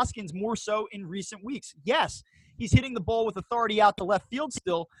Rhys Hoskins more so in recent weeks. Yes, he's hitting the ball with authority out to left field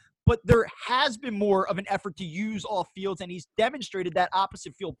still, but there has been more of an effort to use all fields, and he's demonstrated that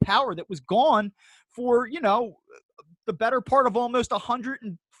opposite field power that was gone for, the better part of almost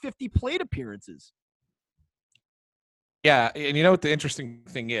 150 plate appearances. Yeah, and you know what the interesting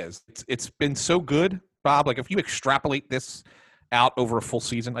thing is? It's been so good, Bob. Like if you extrapolate this out over a full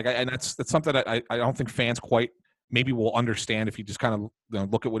season, and that's something that I don't think fans quite maybe will understand if you just kind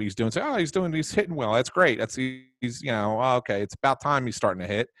of look at what he's doing. Say, he's hitting well. That's great. He's okay. It's about time he's starting to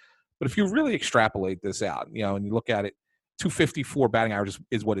hit. But if you really extrapolate this out, and you look at it, 254 batting average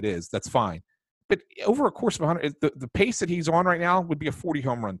is what it is. That's fine. But over a course of 100, the pace that he's on right now would be a 40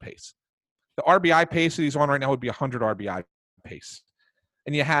 home run pace. The RBI pace that he's on right now would be 100 RBI pace.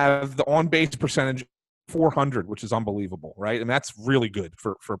 And you have the on-base percentage 400, which is unbelievable, right? And that's really good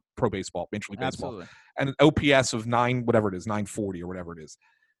for pro baseball, Major League Baseball. Absolutely. And an OPS of 940 or whatever it is.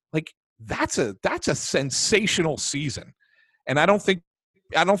 Like that's a sensational season. And I don't think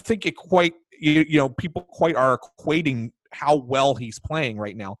it quite people quite are equating how well he's playing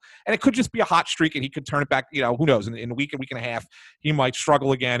right now. And it could just be a hot streak and he could turn it back, who knows, in a week and a half, he might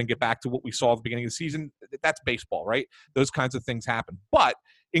struggle again and get back to what we saw at the beginning of the season. That's baseball, right? Those kinds of things happen. But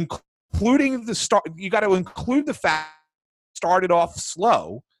including the start, you got to include the fact started off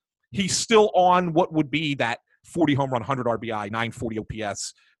slow. He's still on what would be that 40 home run, 100 RBI, 940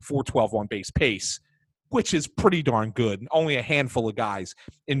 OPS, 412 on base pace, which is pretty darn good. Only a handful of guys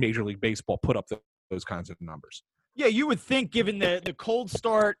in Major League Baseball put up those kinds of numbers. Yeah, you would think given the cold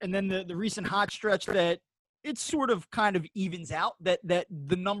start and then the recent hot stretch that it sort of kind of evens out, that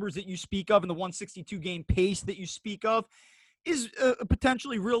the numbers that you speak of and the 162 game pace that you speak of is a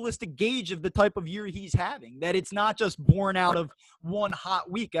potentially realistic gauge of the type of year he's having, that it's not just born out of one hot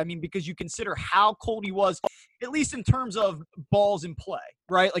week. I mean, because you consider how cold he was, at least in terms of balls in play,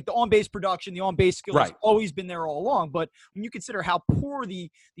 right? Like the on-base production, the on-base skill has always been there all along. But when you consider how poor the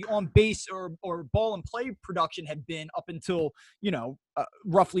on-base or ball and play production had been up until,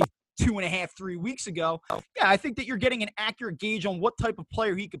 roughly 2.5, 3 weeks ago, yeah, I think that you're getting an accurate gauge on what type of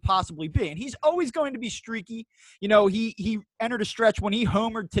player he could possibly be. And he's always going to be streaky. He entered a stretch when he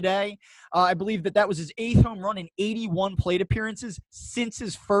homered today. I believe that was his 8th home run in 81 plate appearances since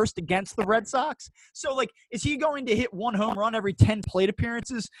his first against the Red Sox. So, is he going to hit one home run every 10 plate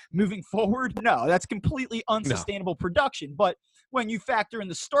appearances moving forward? No, that's completely unsustainable production. But when you factor in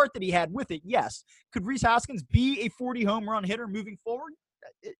the start that he had with it, yes. Could Rhys Hoskins be a 40 home run hitter moving forward?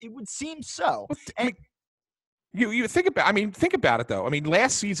 It would seem so. And you think about it though. I mean,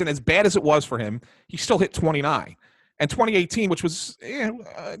 last season, as bad as it was for him, he still hit 29. And 2018, which was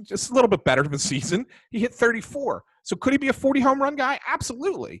just a little bit better of a season, he hit 34. So could he be a 40 home run guy?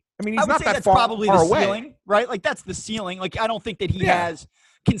 Absolutely. I mean, he's not that far probably the away. Ceiling, right? Like that's the ceiling. Like I don't think that he has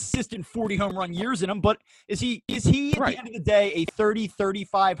consistent 40 home run years in him, but is he at the end of the day a 30,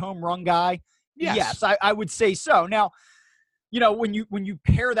 35 home run guy? Yes, I would say so. Now, when you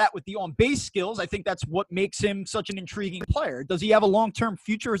pair that with the on-base skills, I think that's what makes him such an intriguing player. Does he have a long-term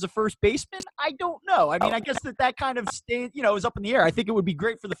future as a first baseman? I don't know. I mean, I guess that kind of is up in the air. I think it would be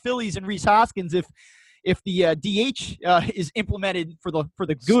great for the Phillies and Rhys Hoskins if the DH is implemented for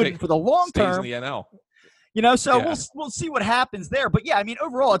the good and for the long term. Stays in the NL. We'll see what happens there. But yeah, I mean,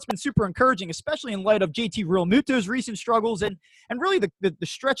 overall, it's been super encouraging, especially in light of JT Realmuto's recent struggles and really the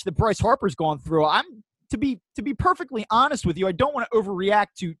stretch that Bryce Harper's gone through. To be perfectly honest with you, I don't want to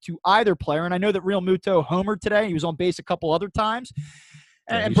overreact to either player. And I know that Realmuto homered today. He was on base a couple other times.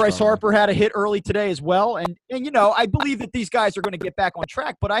 And Bryce Harper had a hit early today as well. And I believe that these guys are going to get back on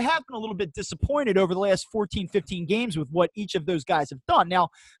track. But I have been a little bit disappointed over the last 14, 15 games with what each of those guys have done. Now,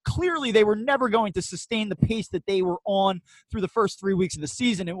 clearly they were never going to sustain the pace that they were on through the first 3 weeks of the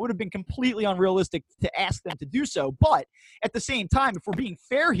season. It would have been completely unrealistic to ask them to do so. But at the same time, if we're being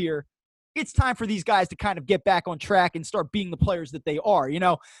fair here, it's time for these guys to kind of get back on track and start being the players that they are.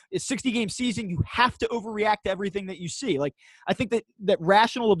 It's a 60-game season. You have to overreact to everything that you see. Like, I think that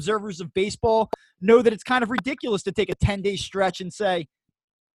rational observers of baseball know that it's kind of ridiculous to take a 10-day stretch and say,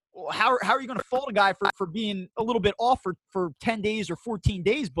 well, how are you going to fault a guy for being a little bit off for 10 days or 14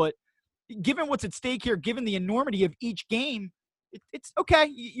 days? But given what's at stake here, given the enormity of each game, it's okay.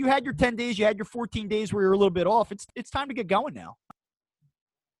 You had your 10 days. You had your 14 days where you're a little bit off. It's time to get going now.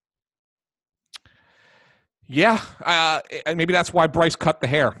 Yeah, and maybe that's why Bryce cut the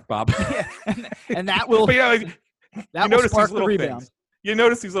hair, Bob. Yeah, and that will. But, that will spark the rebound. You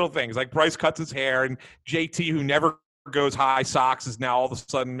notice these little things, like Bryce cuts his hair, and JT, who never goes high socks, is now all of a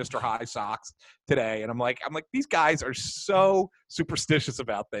sudden Mr. High Socks today. And I'm like, these guys are so superstitious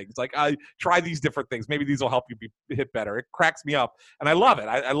about things. Like, I try these different things. Maybe these will help you hit better. It cracks me up, and I love it.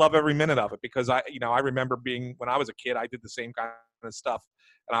 I love every minute of it because I remember when I was a kid, I did the same kind of stuff.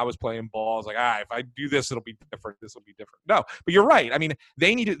 And I was playing ball. I was like, if I do this, it'll be different. This will be different. No, but you're right. I mean,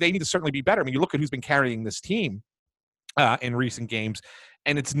 they need to certainly be better. I mean, you look at who's been carrying this team in recent games,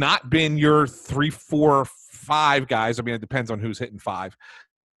 and it's not been your 3, 4, 5 guys. I mean, it depends on who's hitting 5.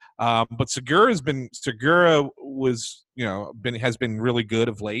 But Segura has been really good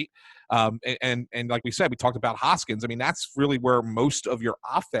of late. And like we said, we talked about Hoskins. I mean, that's really where most of your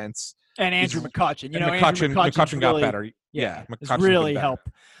offense. And Andrew McCutchen. McCutchen got really, better. Yeah, McCutchen really helped.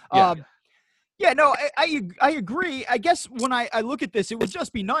 I agree. I guess when I look at this, it would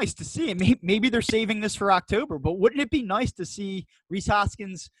just be nice to see. Maybe they're saving this for October, but wouldn't it be nice to see Rhys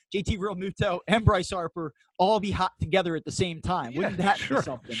Hoskins, JT Realmuto, and Bryce Harper all be hot together at the same time? Wouldn't that be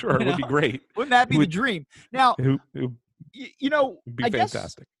something? Sure, it would be great. Wouldn't that be the dream? Now, it would be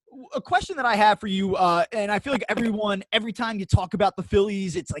fantastic. Guess a question that I have for you, and I feel like every time you talk about the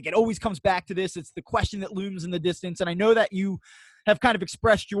Phillies, it's like it always comes back to this. It's the question that looms in the distance, and I know that you have kind of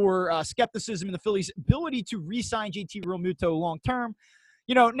expressed your skepticism in the Phillies' ability to re-sign JT Realmuto long-term.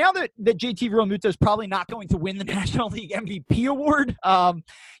 Now that JT Realmuto is probably not going to win the National League MVP award,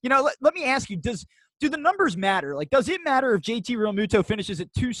 let me ask you, do the numbers matter? Like, does it matter if JT Realmuto finishes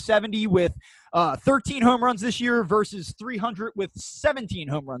at 270 with 13 home runs this year versus 300 with 17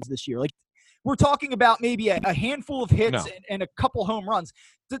 home runs this year? Like, we're talking about maybe a handful of hits and a couple home runs.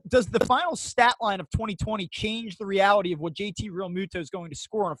 Does the final stat line of 2020 change the reality of what JT Realmuto is going to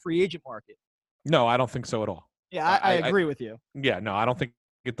score on a free agent market? No, I don't think so at all. Yeah, I agree with you. Yeah, no, I don't think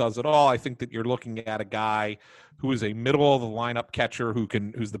it does at all. I think that you're looking at a guy who is a middle of the lineup catcher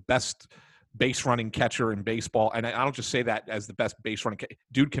who's the best base running catcher in baseball. And I don't just say that as the best base running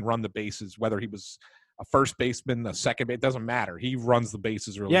dude can run the bases, whether he was a first baseman, a second base, it doesn't matter. He runs the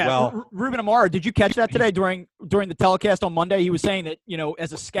bases really well. Ruben Amaro, did you catch that today during the telecast on Monday? He was saying that,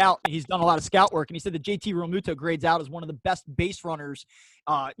 as a scout, he's done a lot of scout work, and he said that JT Realmuto grades out as one of the best base runners,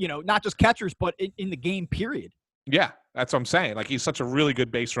 not just catchers, but in the game period. Yeah, that's what I'm saying. Like, he's such a really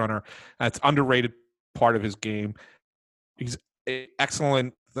good base runner. That's underrated part of his game. He's an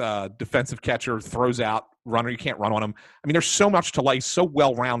excellent defensive catcher, throws out runner. You can't run on him. I mean, there's so much to like. He's so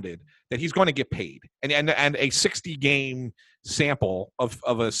well-rounded that he's going to get paid. And a 60-game sample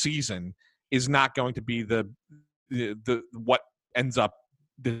of a season is not going to be the what ends up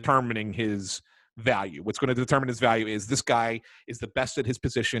determining his value. What's going to determine his value is this guy is the best at his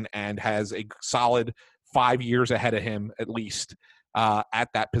position and has a solid 5 years ahead of him at least at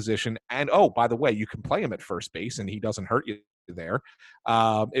that position. And, oh, by the way, you can play him at first base and he doesn't hurt you there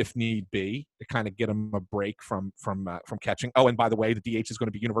if need be, to kind of get him a break from catching. Oh, and by the way, the DH is going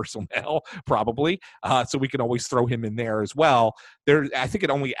to be universal now, probably, so we can always throw him in there as well. I think it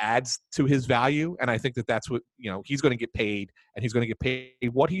only adds to his value, and I think that's what, he's going to get paid, and he's going to get paid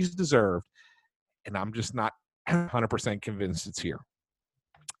what he's deserved, and I'm just not 100% convinced it's here.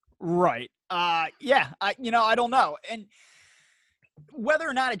 Right. Yeah. I don't know. And whether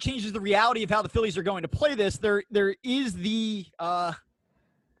or not it changes the reality of how the Phillies are going to play this, there is the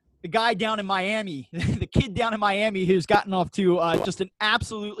guy down in Miami, the kid down in Miami who's gotten off to just an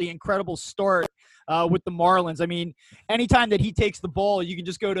absolutely incredible start with the Marlins. I mean, anytime that he takes the ball, you can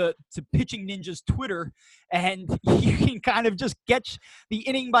just go to Pitching Ninja's Twitter, and you can kind of just get the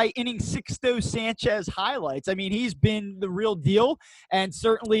inning-by-inning Sixto Sanchez highlights. I mean, he's been the real deal, and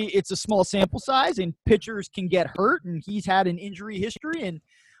certainly it's a small sample size, and pitchers can get hurt, and he's had an injury history, and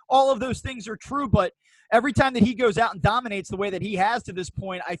all of those things are true, but every time that he goes out and dominates the way that he has to this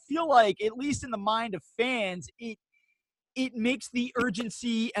point, I feel like, at least in the mind of fans, it makes the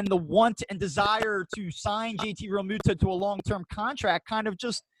urgency and the want and desire to sign JT Realmuto to a long-term contract kind of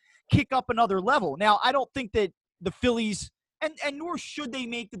just kick up another level. Now, I don't think that the Phillies, and nor should they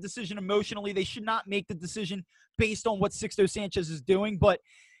make the decision emotionally. They should not make the decision based on what Sixto Sanchez is doing. But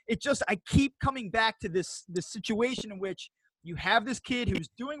I keep coming back to this situation in which you have this kid who's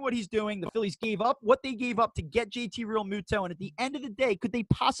doing what he's doing. The Phillies gave up what they gave up to get JT Realmuto. And at the end of the day, could they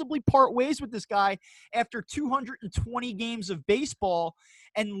possibly part ways with this guy after 220 games of baseball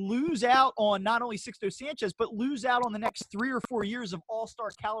and lose out on not only Sixto Sanchez, but lose out on the next 3 or 4 years of all-star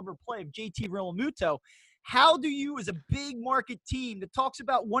caliber play of JT Realmuto? How do you, as a big market team that talks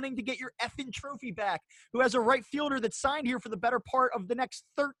about wanting to get your effing trophy back, who has a right fielder that's signed here for the better part of the next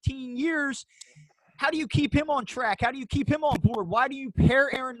 13 years, how do you keep him on track? How do you keep him on board? Why do you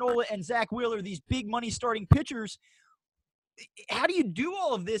pair Aaron Nola and Zach Wheeler, these big money starting pitchers? How do you do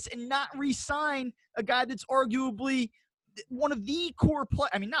all of this and not re-sign a guy that's arguably one of the core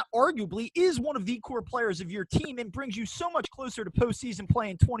not arguably, is one of the core players of your team and brings you so much closer to postseason play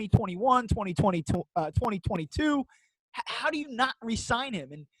in 2021, 2022, 2022. How do you not re-sign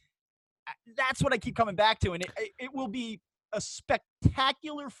him? And that's what I keep coming back to. And it will be a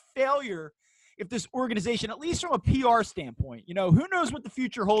spectacular failure if this organization, at least from a PR standpoint, who knows what the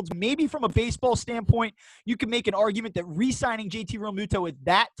future holds. Maybe from a baseball standpoint, you can make an argument that re-signing JT Realmuto with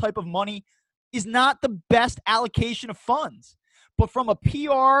that type of money is not the best allocation of funds. But from a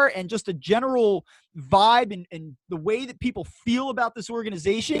PR and just a general vibe and the way that people feel about this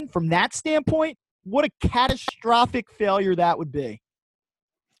organization, from that standpoint, what a catastrophic failure that would be.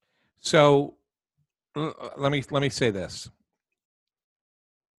 So let me say this.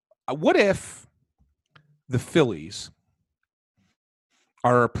 What if the Phillies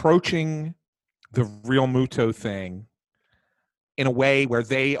are approaching the Realmuto thing in a way where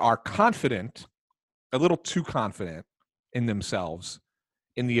they are confident, a little too confident in themselves,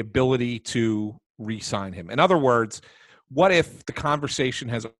 in the ability to re-sign him? In other words, what if the conversation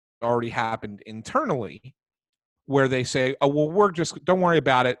has already happened internally where they say, oh, well, don't worry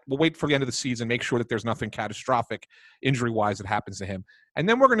about it. We'll wait for the end of the season, make sure that there's nothing catastrophic injury-wise that happens to him. And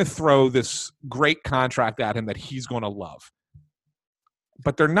then we're going to throw this great contract at him that he's going to love.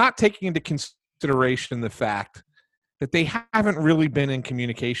 But they're not taking into consideration the fact that they haven't really been in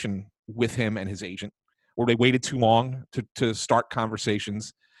communication with him and his agent, or they waited too long to start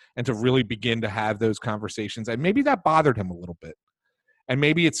conversations and to really begin to have those conversations. And maybe that bothered him a little bit. And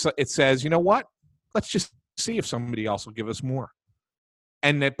maybe it says, you know what? Let's just see if somebody else will give us more.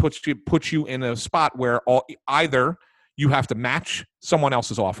 And that puts you in a spot where either you have to match someone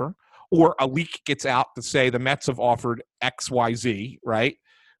else's offer, or a leak gets out to say the Mets have offered XYZ, right?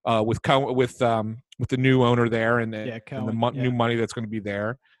 With the new owner there and new money that's going to be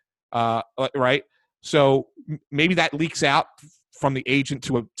there, right? So maybe that leaks out from the agent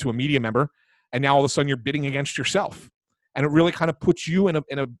to a media member, and now all of a sudden you're bidding against yourself, and it really kind of puts you in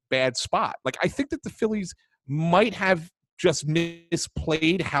a bad spot. Like, I think that the Phillies might have just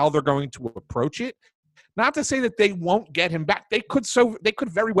misplayed how they're going to approach it. Not to say that they won't get him back. They could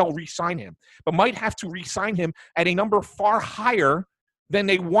very well re-sign him, but might have to re-sign him at a number far higher than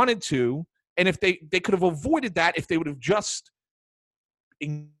they wanted to. And if they could have avoided that if they would have just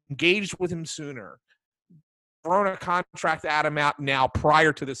engaged with him sooner, thrown a contract at him out now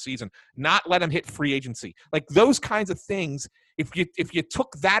prior to the season, not let him hit free agency. Like those kinds of things, if you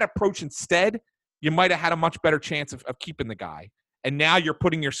took that approach instead, you might have had a much better chance of keeping the guy. And now you're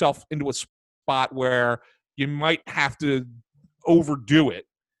putting yourself into a spot where you might have to overdo it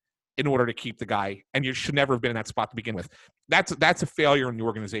in order to keep the guy, and you should never have been in that spot to begin with. That's a failure on the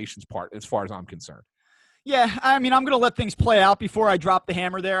organization's part, as far as I'm concerned. Yeah, I mean, I'm going to let things play out before I drop the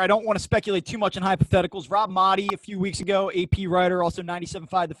hammer there. I don't want to speculate too much in hypotheticals. Rob Motti, a few weeks ago, AP writer, also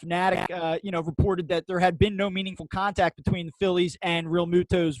 97.5 The Fanatic, reported that there had been no meaningful contact between the Phillies and Real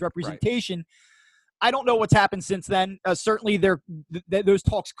Muto's representation. Right. I don't know what's happened since then. Certainly, those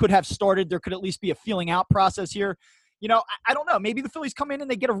talks could have started. There could at least be a feeling out process here. I don't know. Maybe the Phillies come in and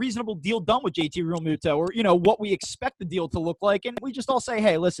they get a reasonable deal done with JT Realmuto, or, what we expect the deal to look like. And we just all say,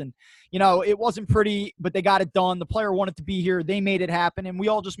 hey, listen, it wasn't pretty, but they got it done. The player wanted to be here. They made it happen. And we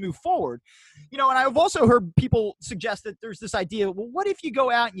all just move forward. And I've also heard people suggest that there's this idea, well, what if you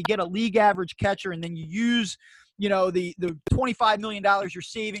go out and you get a league average catcher and then you use the $25 million you're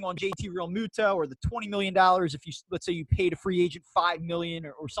saving on JT Realmuto, or the $20 million if you, let's say you paid a free agent $5 million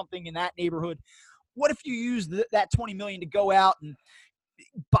or something in that neighborhood. What if you use that $20 million to go out and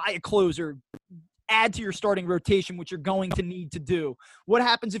buy a closer, add to your starting rotation, which you're going to need to do? What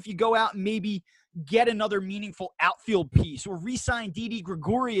happens if you go out and maybe get another meaningful outfield piece, or re-sign Didi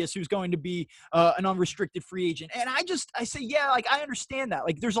Gregorius, who's going to be an unrestricted free agent? And I say, yeah, I understand that.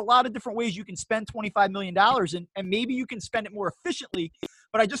 There's a lot of different ways you can spend $25 million, and maybe you can spend it more efficiently.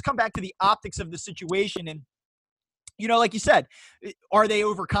 But I just come back to the optics of the situation. And like you said, are they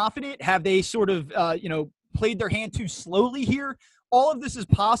overconfident? Have they sort of, played their hand too slowly here? All of this is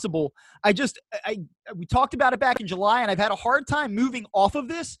possible. We talked about it back in July, and I've had a hard time moving off of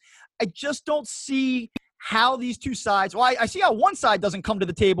this. I just don't see how these two sides, I see how one side doesn't come to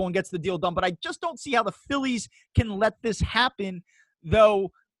the table and gets the deal done, but I just don't see how the Phillies can let this happen, though.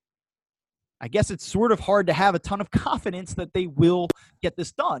 I guess it's sort of hard to have a ton of confidence that they will get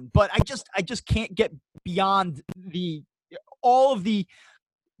this done. But I just can't get beyond all of the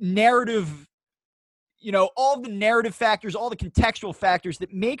narrative, all of the narrative factors, all the contextual factors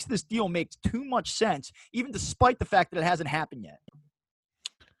that makes this deal make too much sense, even despite the fact that it hasn't happened yet.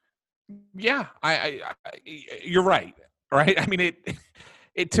 Yeah, you're right. Right. I mean,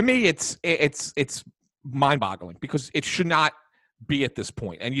 it to me, it's mind-boggling, because it should not be at this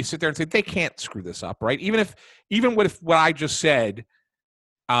point. And you sit there and say, they can't screw this up, right? Even with what I just said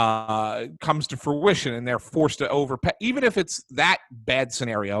comes to fruition and they're forced to overpay, even if it's that bad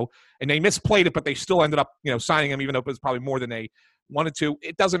scenario and they misplayed it, but they still ended up, signing him, even though it was probably more than they wanted to,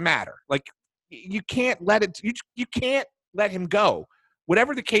 it doesn't matter. You can't let it, you can't let him go.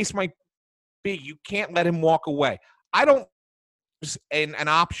 Whatever the case might be, you can't let him walk away. I don't an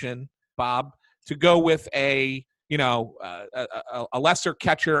option, Bob, to go with a lesser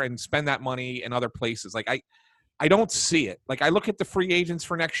catcher and spend that money in other places. I don't see it. I look at the free agents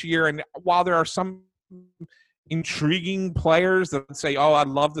for next year, and while there are some intriguing players that say, oh, I'd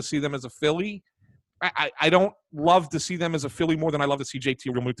love to see them as a Philly, I don't love to see them as a Philly more than I love to see JT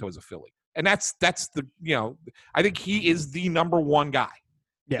Realmuto as a Philly. And that's the, I think he is the number one guy.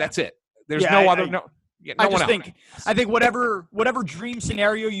 Yeah. That's it. There's no other. I think whatever dream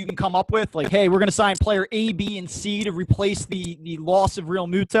scenario you can come up with, hey, we're going to sign player A, B, and C to replace the loss of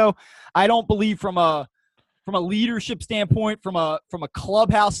Realmuto. I don't believe from a leadership standpoint, from a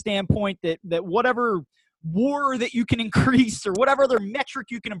clubhouse standpoint, that whatever WAR that you can increase or whatever other metric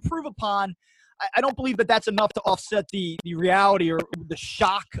you can improve upon, I don't believe that that's enough to offset the reality or the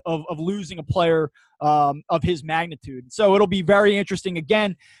shock of losing a player of his magnitude. So it'll be very interesting,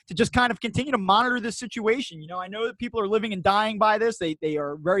 again, to just kind of continue to monitor this situation. I know that people are living and dying by this. They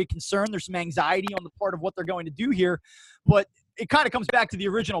are very concerned. There's some anxiety on the part of what they're going to do here. But it kind of comes back to the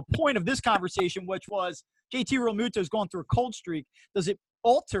original point of this conversation, which was JT Realmuto has gone through a cold streak. Does it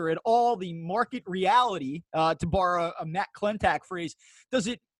alter at all the market reality, to borrow a Matt Klentak phrase? Does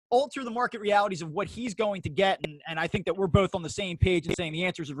it alter the market realities of what he's going to get? And I think that we're both on the same page in saying the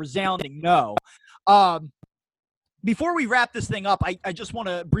answer is a resounding no. Before we wrap this thing up, I just want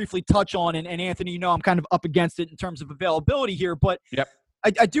to briefly touch on, and Anthony, I'm kind of up against it in terms of availability here, but yep.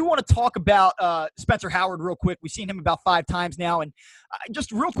 I do want to talk about Spencer Howard real quick. We've seen him about 5 times now. And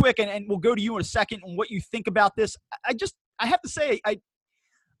just real quick, and we'll go to you in a second on what you think about this. I have to say,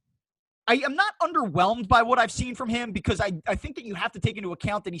 I am not underwhelmed by what I've seen from him, because I think that you have to take into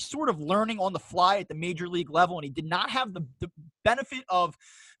account that he's sort of learning on the fly at the major league level, and he did not have the benefit of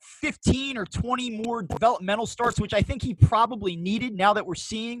 15 or 20 more developmental starts, which I think he probably needed now that we're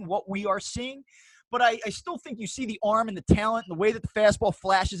seeing what we are seeing. But I still think you see the arm and the talent and the way that the fastball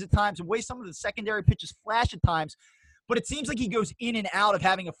flashes at times, the way some of the secondary pitches flash at times. but it seems like he goes in and out of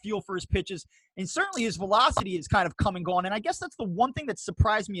having a feel for his pitches. And certainly his velocity is kind of come and gone. And I guess that's the one thing that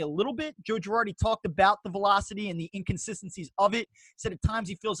surprised me a little bit. Joe Girardi talked about the velocity and the inconsistencies of it. He said at times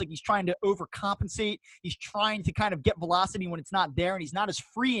he feels like he's trying to overcompensate. He's trying to kind of get velocity when it's not there, and he's not as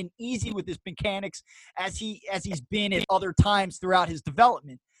free and easy with his mechanics as he's been at other times throughout his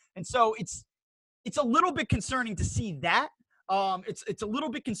development. And so it's a little bit concerning to see that. It's a little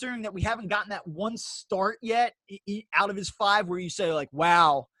bit concerning that we haven't gotten that one start yet out of his 5 where you say, like,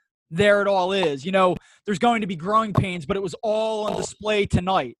 wow, there it all is. You know, there's going to be growing pains, but it was all on display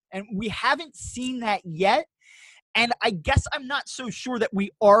tonight. And we haven't seen that yet. And I guess I'm not so sure that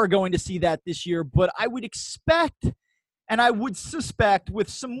we are going to see that this year, but I would expect and I would suspect with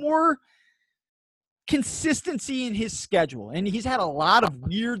some more consistency in his schedule. And he's had a lot of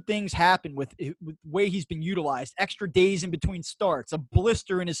weird things happen with the way he's been utilized, extra days in between starts, a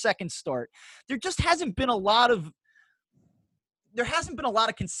blister in his second start. There hasn't been a lot of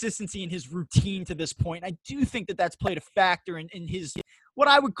consistency in his routine to this point. I do think that that's played a factor in his, what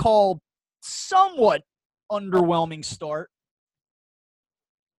I would call somewhat underwhelming start.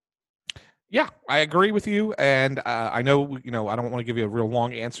 Yeah, I agree with you, and I know I don't want to give you a real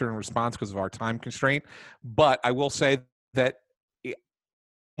long answer in response because of our time constraint, but I will say that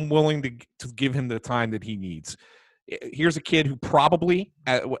I'm willing to give him the time that he needs. Here's a kid who probably,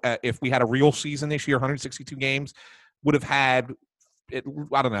 if we had a real season this year, 162 games, would have had, I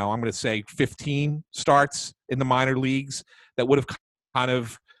don't know, I'm going to say 15 starts in the minor leagues that would have kind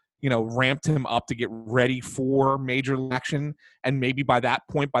of ramped him up to get ready for major league action. And maybe by that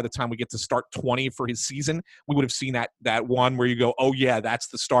point, by the time we get to start 20 for his season, we would have seen that one where you go, oh yeah, that's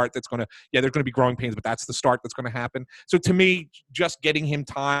the start that's going to, there's going to be growing pains, but that's the start that's going to happen. So to me, just getting him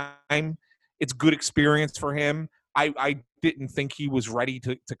time, it's good experience for him. I didn't think he was ready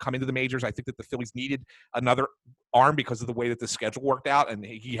to come into the majors. I think that the Phillies needed another arm because of the way that the schedule worked out, and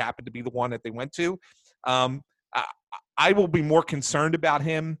he happened to be the one that they went to. I will be more concerned about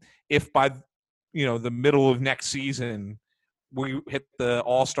him if by the middle of next season we hit the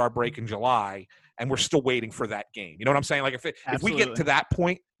All-Star break in July and we're still waiting for that game. You know what I'm saying? Like if we get to that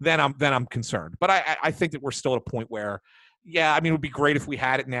point, then I'm concerned. But I think that we're still at a point where, it would be great if we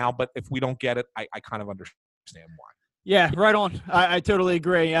had it now, but if we don't get it, I kind of understand why. Yeah, right on. I totally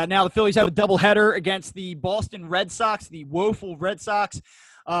agree. Now the Phillies have a doubleheader against the Boston Red Sox, the woeful Red Sox,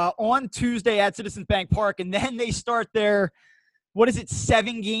 on Tuesday at Citizens Bank Park, and then they start their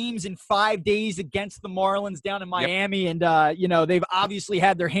 7 games in 5 days against the Marlins down in Miami. Yep. And they've obviously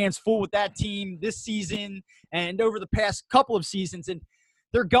had their hands full with that team this season and over the past couple of seasons, and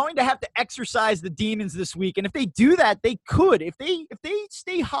they're going to have to exercise the demons this week. And if they do that, they could, if they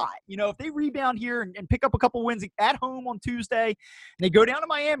stay hot, if they rebound here and pick up a couple wins at home on Tuesday and they go down to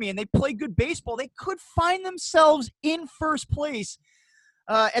Miami and they play good baseball, they could find themselves in first place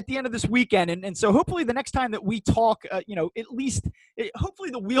at the end of this weekend. And so hopefully the next time that we talk, at least hopefully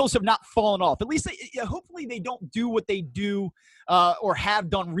the wheels have not fallen off. At least hopefully they don't do what they do or have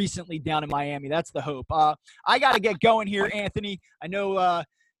done recently down in Miami. That's the hope. I got to get going here, Anthony. I know,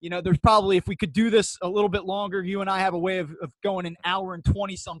 there's probably, if we could do this a little bit longer, you and I have a way of going an hour and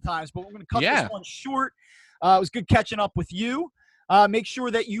 20 sometimes, but we're going to cut this one short. It was good catching up with you. Make sure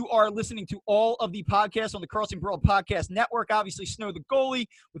that you are listening to all of the podcasts on the Crossing Broad Podcast Network. Obviously, Snow the Goalie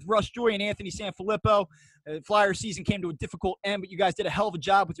with Russ Joy and Anthony Sanfilippo. Flyers season came to a difficult end, but you guys did a hell of a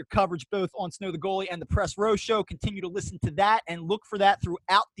job with your coverage both on Snow the Goalie and the Press Row Show. Continue to listen to that and look for that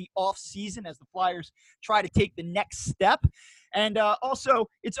throughout the offseason as the Flyers try to take the next step. And also,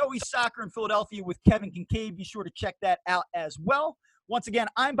 It's Always Soccer in Philadelphia with Kevin Kincaid. Be sure to check that out as well. Once again,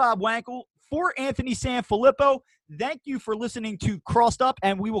 I'm Bob Wankel for Anthony Sanfilippo. Thank you for listening to Crossed Up,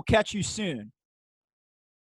 and we will catch you soon.